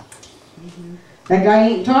emotions. That guy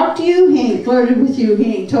ain't talked to you, he ain't flirted with you,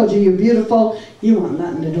 he ain't told you you're beautiful, you want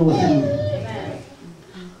nothing to do with him.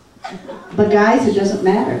 But guys, it doesn't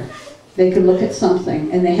matter. They could look at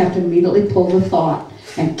something and they have to immediately pull the thought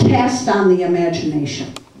and cast on the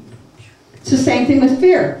imagination. It's the same thing with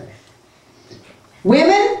fear.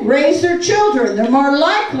 Women raise their children. They're more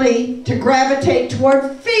likely to gravitate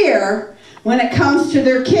toward fear when it comes to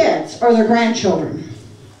their kids or their grandchildren.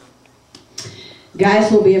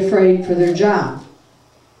 Guys will be afraid for their job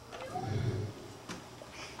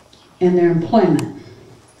and their employment,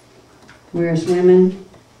 whereas women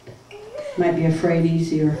might be afraid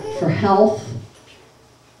easier for health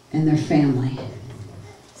and their family.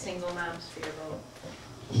 Single moms fear both.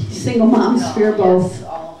 Single moms fear both. Yes,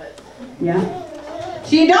 all of it. Yeah.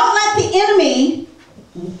 So you don't let the enemy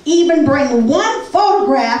even bring one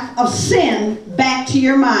photograph of sin back to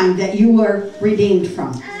your mind that you were redeemed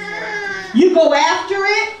from. You go after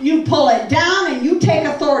it, you pull it down, and you take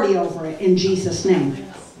authority over it in Jesus' name.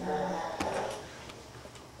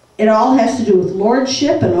 It all has to do with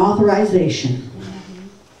lordship and authorization.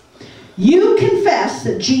 You confess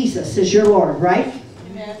that Jesus is your Lord, right?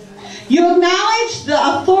 Amen. You acknowledge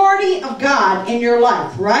the authority of God in your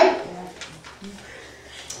life, right?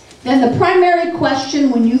 Then the primary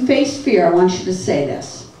question when you face fear, I want you to say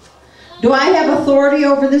this. Do I have authority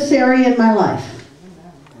over this area in my life?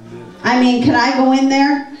 I mean, can I go in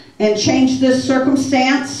there and change this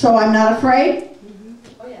circumstance so I'm not afraid?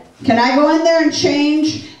 Oh, yeah. Can I go in there and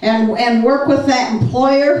change and work with that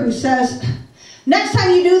employer who says, next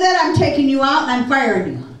time you do that, I'm taking you out and I'm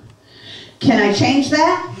firing you? Can I change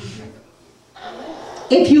that?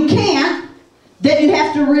 If you can't, then you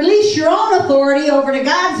have to release your own authority over to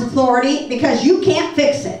God's authority because you can't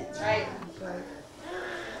fix it. Right.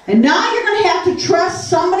 And now you're going to have to trust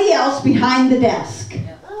somebody else behind the desk.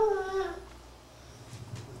 Yeah.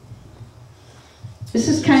 This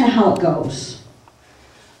is kind of how it goes.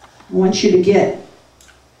 I want you to get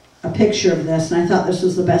a picture of this, and I thought this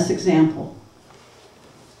was the best example.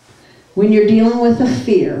 When you're dealing with a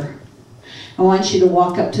fear, I want you to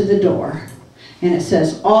walk up to the door, and it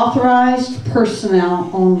says, authorized personnel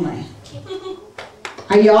only.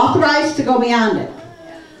 Are you authorized to go beyond it?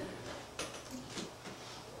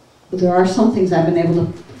 But there are some things I've been able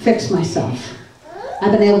to fix myself.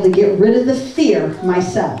 I've been able to get rid of the fear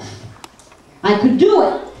myself. I could do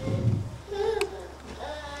it.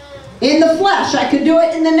 In the flesh, I could do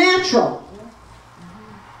it in the natural.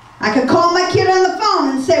 I could call my kid on the phone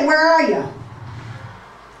and say, where are you?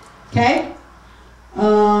 Okay?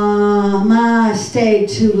 I stayed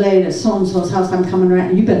too late at so-and-so's house. I'm coming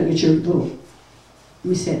right now. You better get your little, let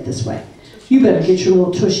me say it this way. You better get your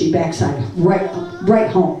little tushy backside right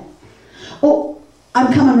home. Oh,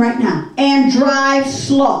 I'm coming right now. And drive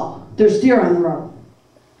slow. There's deer on the road.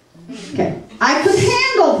 Okay. I could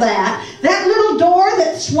handle that. That little door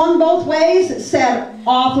that swung both ways that said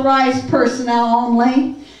authorized personnel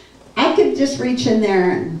only. I could just reach in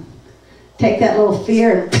there and take that little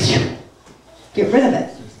fear and get rid of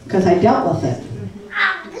it because I dealt with it.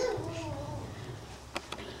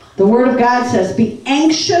 The Word of God says, be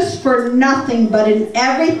anxious for nothing, but in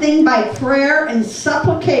everything by prayer and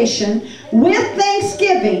supplication with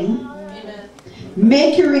thanksgiving,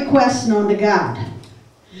 make your requests known to God.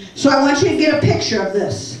 So I want you to get a picture of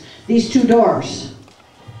this, these two doors.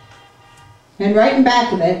 And right in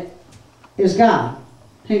back of it is God.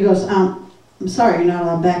 He goes, I'm sorry, you're not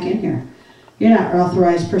allowed back in here. You're not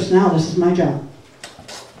authorized personnel. This is my job.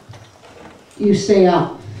 You stay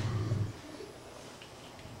out.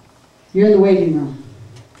 You're in the waiting room.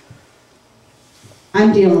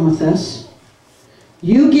 I'm dealing with this.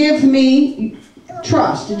 You give me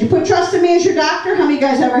trust. Did you put trust in me as your doctor? How many of you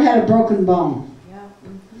guys ever had a broken bone?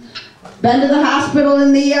 Been to the hospital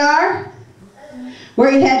in the ER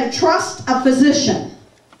where you had to trust a physician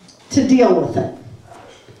to deal with it.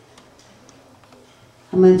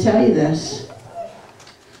 I'm going to tell you this.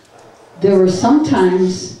 There were some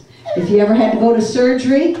times, if you ever had to go to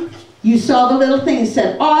surgery, you saw the little thing that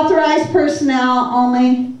said, authorized personnel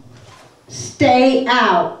only, stay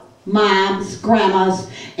out. Moms, grandmas,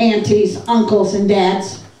 aunties, uncles, and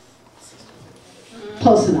dads.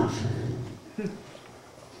 Close enough.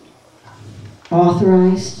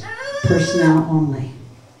 Authorized personnel only.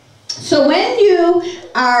 So when you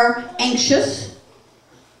are anxious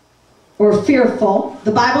or fearful,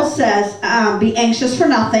 the Bible says, be anxious for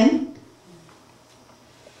nothing.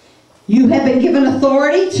 You have been given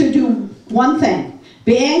authority to do one thing.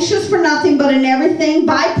 Be anxious for nothing, but in everything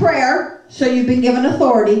by prayer. So you've been given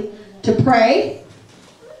authority to pray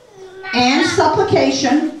and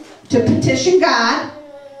supplication, to petition God,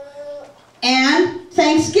 and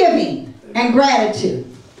thanksgiving and gratitude.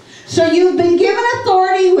 So you've been given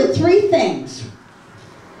authority with three things.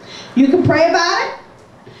 You can pray about it,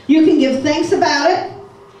 you can give thanks about it,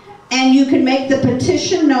 and you can make the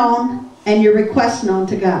petition known and your request known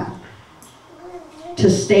to God. To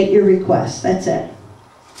state your request. That's it.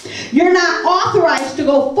 You're not authorized to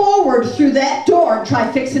go forward through that door and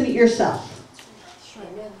try fixing it yourself.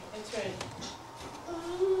 That's right.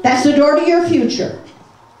 That's the door to your future.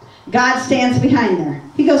 God stands behind there.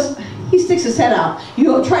 He goes, he sticks his head out. You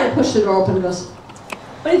go try to push the door open and goes,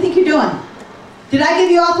 what do you think you're doing? Did I give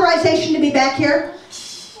you authorization to be back here?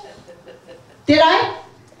 Did I?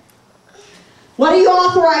 What are you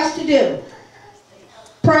authorized to do?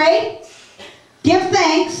 Pray. Give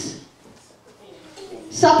thanks.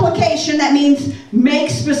 Supplication, that means make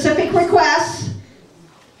specific requests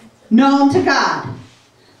known to God.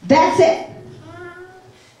 That's it.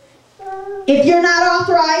 If you're not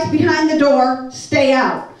authorized behind the door, stay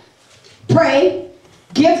out. Pray,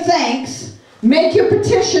 give thanks, make your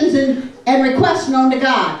petitions and requests known to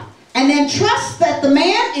God. And then trust that the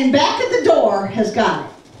man in back of the door has got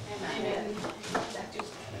it.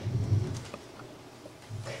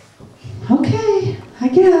 Okay, I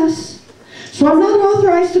guess. So I'm not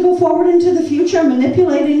authorized to go forward into the future and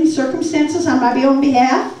manipulate any circumstances on my own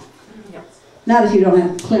behalf? Yep. Not if you don't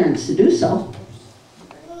have clearance to do so.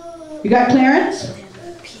 You got clearance?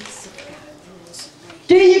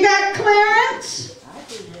 Do you got clearance?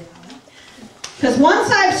 Because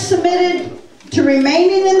once I've submitted to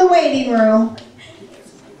remaining in the waiting room,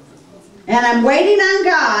 and I'm waiting on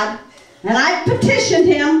God, and I've petitioned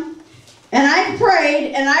Him, and I've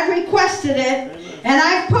prayed, and I've requested it, and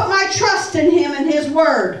I've put my trust in Him and His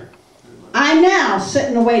Word, I now sit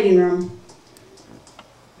in the waiting room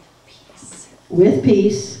with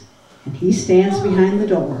peace, and He stands behind the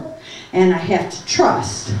door. And I have to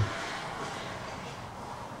trust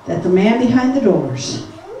that the man behind the doors,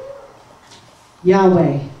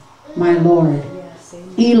 Yahweh, my Lord,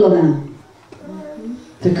 Elohim,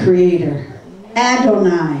 the Creator,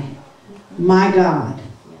 Adonai, my God,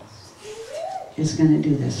 is going to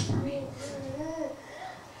do this for me.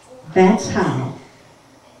 That's how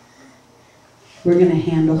we're going to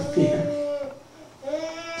handle fear.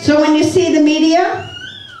 So when you see the media,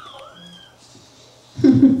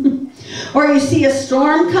 or you see a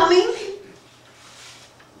storm coming,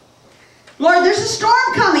 Lord, there's a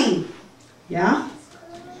storm coming. Yeah?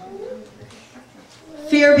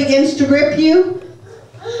 Fear begins to grip you.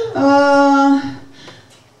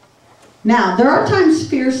 Now, there are times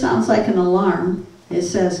fear sounds like an alarm. It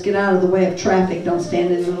says, get out of the way of traffic. Don't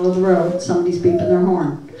stand in the middle of the road. Somebody's beeping their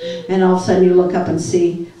horn. And all of a sudden you look up and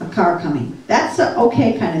see a car coming. That's an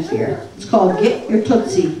okay kind of fear. It's called get your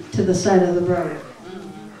tootsie to the side of the road.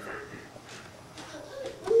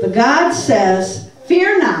 But God says,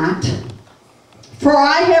 fear not, for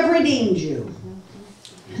I have redeemed you.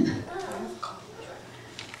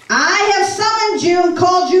 I have summoned you and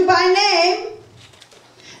called you by name.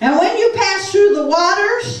 And when you pass through the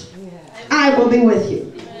waters, I will be with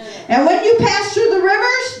you. And when you pass through the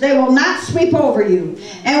rivers, they will not sweep over you.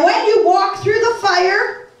 And when you walk through the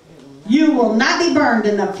fire, you will not be burned,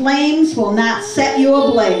 and the flames will not set you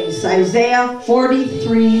ablaze. Isaiah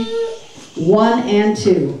 43, 1 and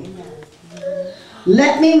 2.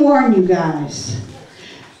 Let me warn you guys.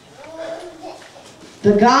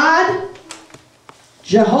 The God,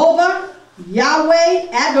 Jehovah, Yahweh,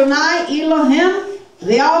 Adonai, Elohim,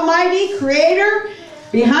 the Almighty Creator,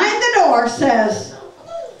 behind the door says,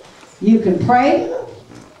 you can pray,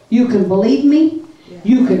 you can believe me,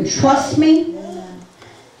 you can trust me,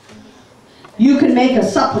 you can make a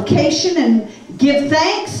supplication and give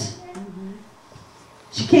thanks.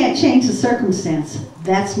 But you can't change the circumstance.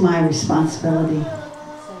 That's my responsibility.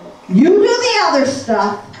 You do the other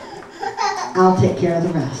stuff, I'll take care of the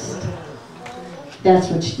rest. That's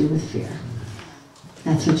what you do with fear.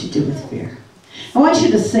 That's what you do with fear. I want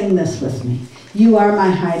you to sing this with me. You are my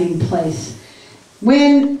hiding place.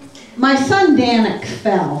 When my son Danik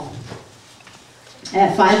fell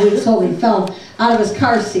at 5 weeks old, he fell out of his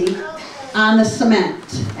car seat on the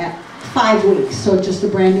cement at 5 weeks, so just a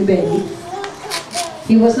brand new baby.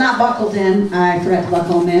 He was not buckled in. I forgot to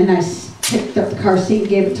buckle him in. I picked up the car seat and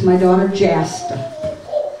gave it to my daughter Jasta,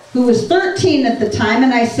 who was 13 at the time,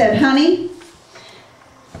 and I said, honey,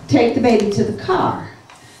 take the baby to the car.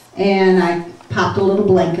 And I popped a little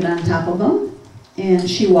blanket on top of him. And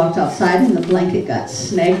she walked outside and the blanket got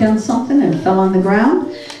snagged on something and fell on the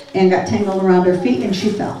ground and got tangled around her feet and she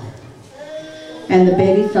fell. And the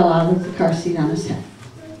baby fell out of the car seat on his head.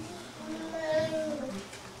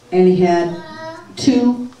 And he had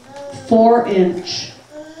 2 4-inch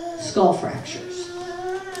skull fractures.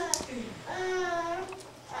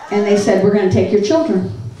 And they said, we're going to take your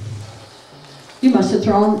children. You must have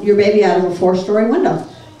thrown your baby out of a 4-story window.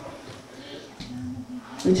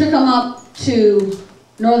 We took him up to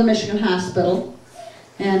Northern Michigan Hospital,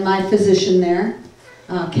 and my physician there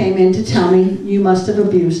came in to tell me, you must have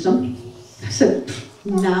abused him. I said,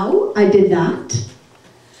 no, I did not.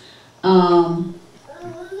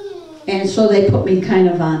 And so they put me kind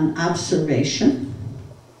of on observation.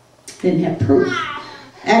 Didn't have proof.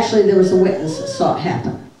 Actually, there was a witness that saw it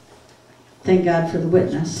happen. Thank God for the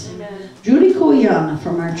witness. Amen. Judy Koyana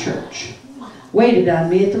from our church waited on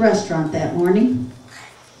me at the restaurant that morning.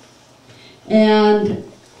 And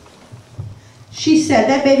she said,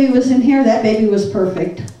 that baby was in here, that baby was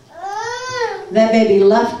perfect. That baby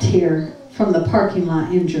left here from the parking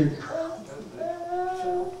lot injured.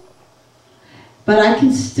 But I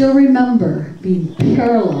can still remember being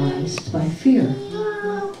paralyzed by fear.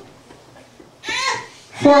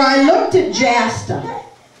 For I looked at Jasta,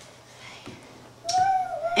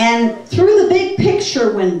 and through the big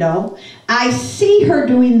picture window, I see her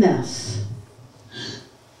doing this.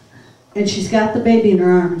 And she's got the baby in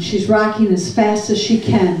her arm, and she's rocking as fast as she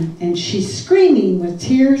can, and she's screaming with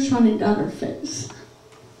tears running down her face.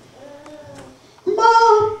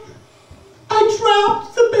 Mom, I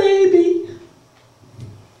dropped the baby.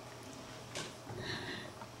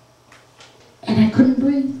 And I couldn't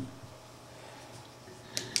breathe.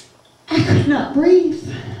 I could not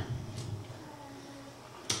breathe.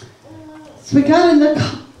 So we got in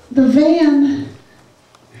the van,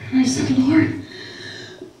 and I said, Lord,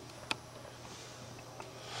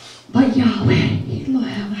 but Yahweh,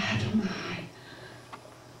 Elohim, Adonai,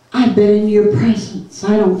 I've been in your presence.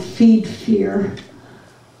 I don't feed fear.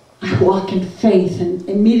 I walk in faith. And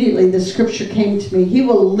immediately the scripture came to me. He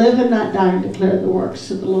will live and not die and declare the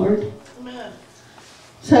works of the Lord. Amen.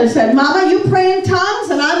 So I said, Mama, you pray in tongues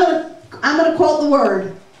and I'm gonna quote the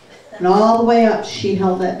word. And all the way up, she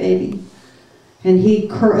held that baby. And he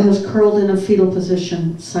has curled in a fetal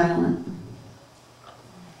position, silent.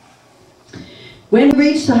 When we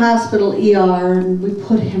reached the hospital ER, and we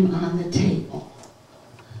put him on the table.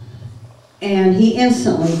 And he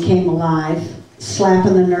instantly came alive,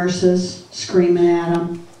 slapping the nurses, screaming at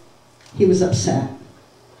them. He was upset.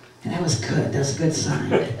 And that was good. That was a good sign.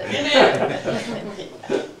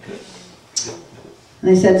 And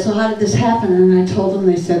they said, so how did this happen? And I told them,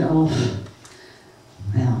 they said, oh,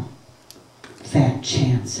 well, fat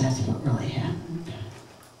chance, that's what really happened.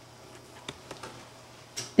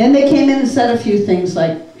 Then they came in and said a few things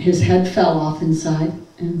like his head fell off inside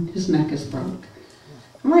and his neck is broke.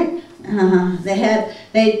 I'm like,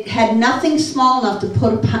 they had nothing small enough to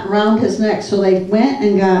put around his neck, so they went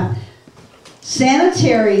and got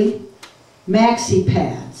sanitary maxi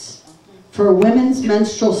pads for women's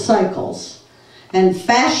menstrual cycles and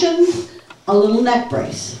fashioned a little neck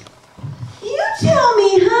brace. You tell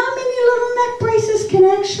me how many little neck braces can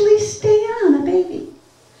actually stay on a baby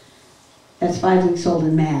that's 5 weeks old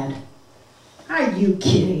and mad. Are you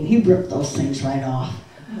kidding? He ripped those things right off.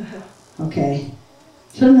 Okay.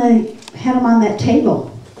 So then they had him on that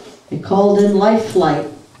table. They called in Life Flight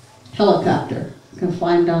helicopter. Gonna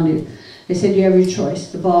fly him down to. They said, you have your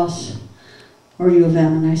choice, the boss or U of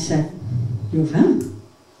M. And I said, U of M?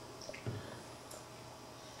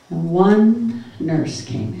 And one nurse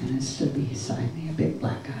came in and stood beside me, a big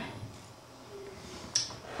black guy,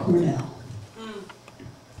 Cornell.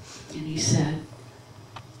 And he said,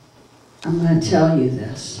 I'm going to tell you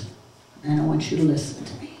this, and I want you to listen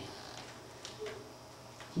to me.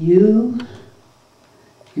 You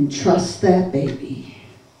entrust that baby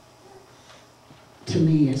to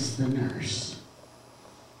me as the nurse,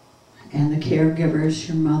 and the caregivers,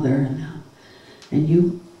 your mother, and them, and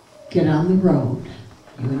you get on the road,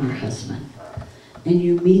 you and your husband, and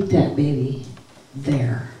you meet that baby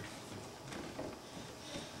there.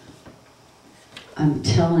 I'm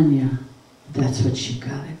telling you, that's what you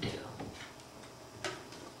gotta do.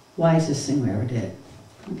 Wisest thing we ever did.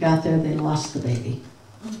 We got there, they lost the baby.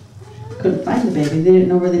 Couldn't find the baby. They didn't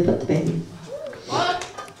know where they put the baby.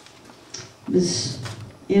 It was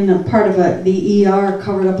in a part of the ER,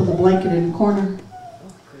 covered up with a blanket in a corner.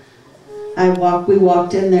 We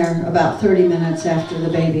walked in there about 30 minutes after the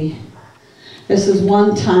baby. This is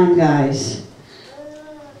one time, guys.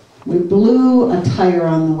 We blew a tire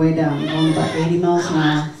on the way down, going about 80 miles an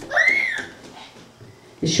hour.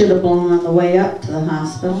 It should have blown on the way up to the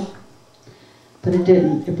hospital, but it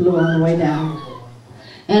didn't. It blew on the way down.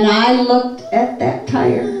 And I looked at that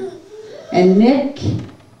tire, and Nick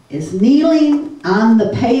is kneeling on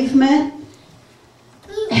the pavement,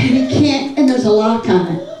 and he can't, and there's a lock on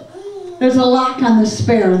it. There's a lock on the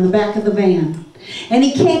spare in the back of the van, and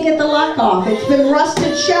he can't get the lock off. It's been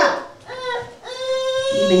rusted shut.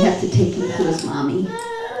 You may have to take him to his mommy,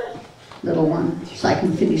 little one, so I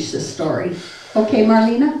can finish this story. Okay,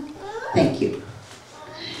 Marlena? Thank you.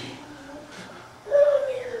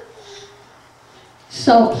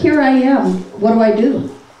 So here I am. What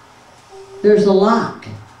do? There's a lock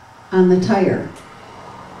on the tire.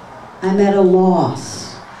 I'm at a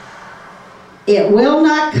loss. It will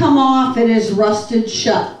not come off. It is rusted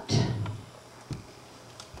shut.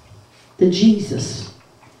 The Jesus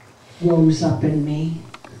rose up in me.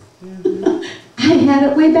 I had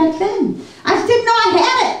it way back then. I just didn't know I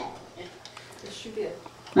had it. Yes, you did.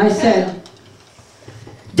 I said,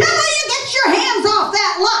 devil, you get your hands off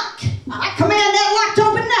that lock. I command that lock to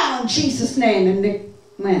open now in Jesus' name. And Nick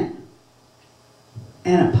went.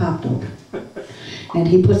 And it popped open. And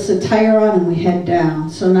he puts the tire on and we head down.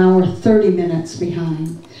 So now we're 30 minutes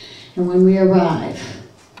behind. And when we arrive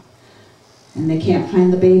and they can't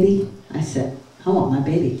find the baby, I said, I want my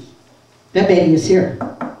baby. That baby is here.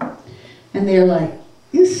 And they're like,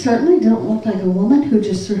 you certainly don't look like a woman who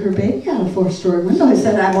just threw her baby out a 4-story window. I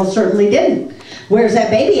said, I most certainly didn't. Where's that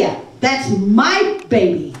baby at? That's my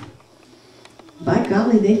baby. By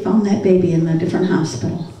golly, they found that baby in a different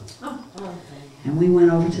hospital. And we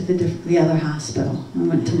went over to the other hospital. We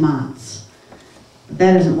went to Moes. But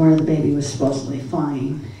that isn't where the baby was supposedly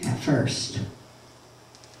flying at first.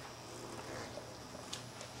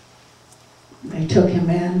 They took him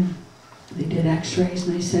in. They did x-rays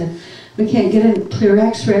and they said, we can't get a clear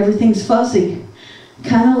x-ray. Everything's fuzzy.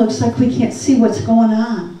 Kind of looks like we can't see what's going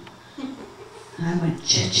on. And I went,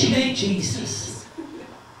 cha-ching, Jesus.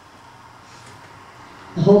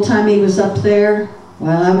 The whole time he was up there,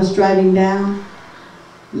 while I was driving down,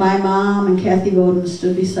 my mom and Kathy Bowden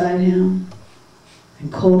stood beside him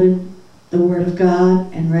and quoted the Word of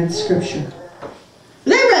God and read Scripture.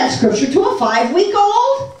 They read Scripture to a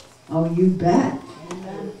 5-week-old? Oh, you bet.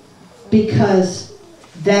 Because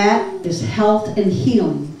that is health and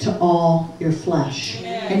healing to all your flesh.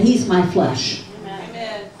 Amen. And he's my flesh.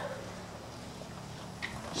 Amen.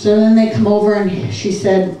 So then they come over and she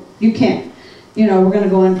said, you can't, we're going to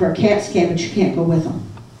go in for a CAT scan, but you can't go with them.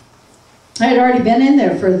 I had already been in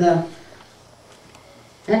there for the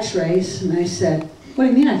x-rays, and I said, what do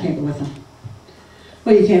you mean I can't go with them?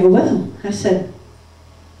 Well, you can't go with them. I said,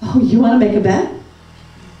 oh, you want to make a bet?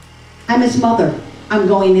 I'm his mother. I'm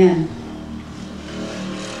going in.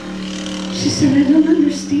 She said, I don't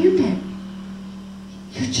understand it.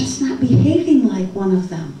 You're just not behaving like one of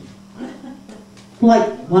them. Like,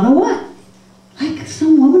 one of what? Like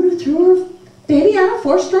some woman who threw her baby out a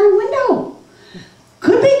 4-story window.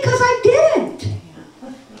 Could be because I didn't.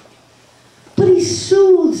 But he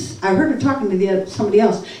soothes. I heard her talking to somebody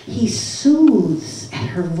else. He soothes at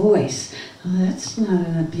her voice. Oh, that's not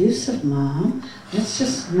an abusive mom. That's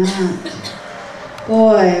just not.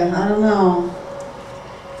 Boy, I don't know.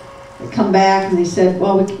 They come back and they said,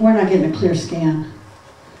 well, we're not getting a clear scan.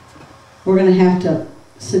 We're going to have to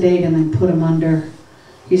sedate him and put him under.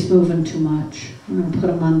 He's moving too much. We're going to put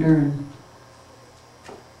him under and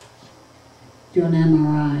do an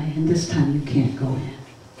MRI. And this time you can't go in.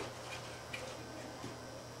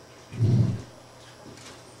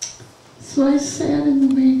 So I sat in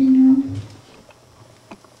the waiting room.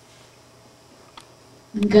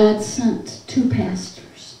 And God sent 2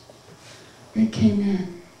 pastors. They came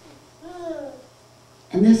in.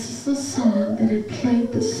 And this is the song that had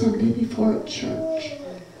played the Sunday before at church.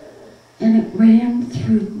 And it ran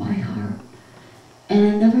through my heart. And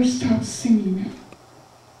I never stopped singing it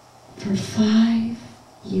for 5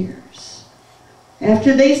 years.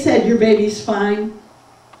 After they said, your baby's fine.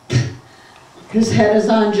 His head is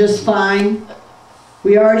on just fine.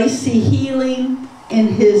 We already see healing in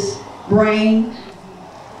his brain.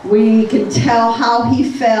 We can tell how he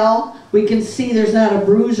fell. We can see there's not a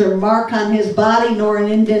bruise or mark on his body nor an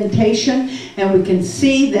indentation. And we can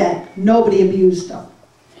see that nobody abused him.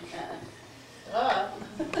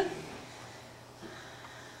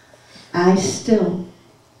 I still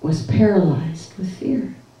was paralyzed with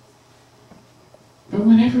fear. But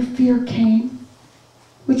whenever fear came,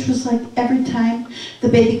 which was like every time the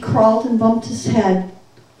baby crawled and bumped his head,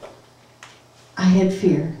 I had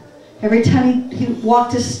fear. Every time he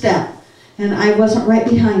walked a step and I wasn't right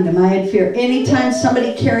behind him, I had fear. Anytime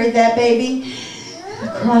somebody carried that baby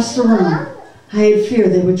across the room, I had fear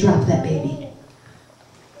they would drop that baby.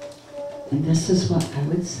 And this is what I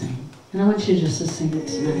would sing. And I want you just to sing it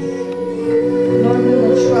tonight. Lord, we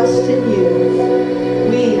will trust in you.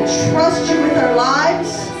 We trust you with our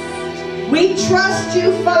lives. We trust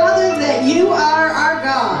you, Father, that you are our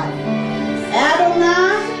God.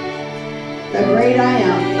 Adonai, the great I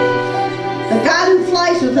am. The God who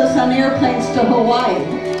flies with us on airplanes to Hawaii.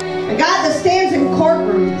 The God that stands in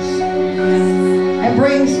courtrooms and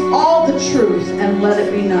brings all the truth and let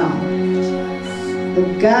it be known. The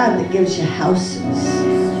God that gives you houses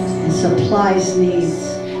and supplies needs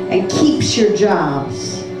and keeps your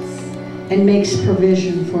jobs and makes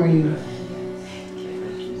provision for you.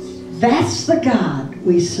 That's the God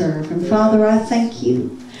we serve. And Father, I thank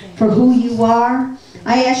you for who you are.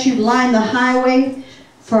 I ask you to line the highway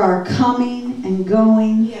for our coming and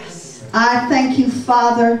going. Yes. I thank you,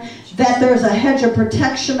 Father, that there's a hedge of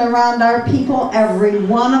protection around our people, every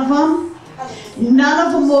one of them. None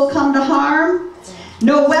of them will come to harm.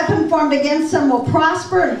 No weapon formed against them will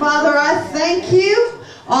prosper. And Father, I thank you.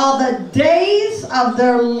 All the days of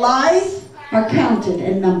their life are counted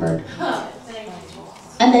and numbered.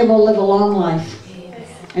 And they will live a long life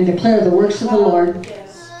and declare the works of the Lord.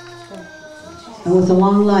 And with a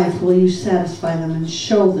long life will you satisfy them and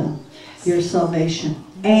show them your salvation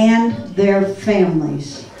and their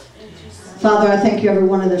families. Father, I thank you, every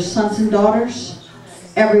one of their sons and daughters,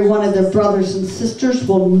 every one of their brothers and sisters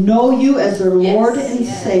will know you as their Lord and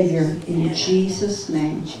Savior. In Jesus'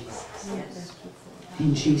 name.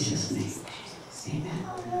 In Jesus' name.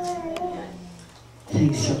 Amen.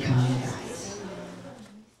 Thanks for coming.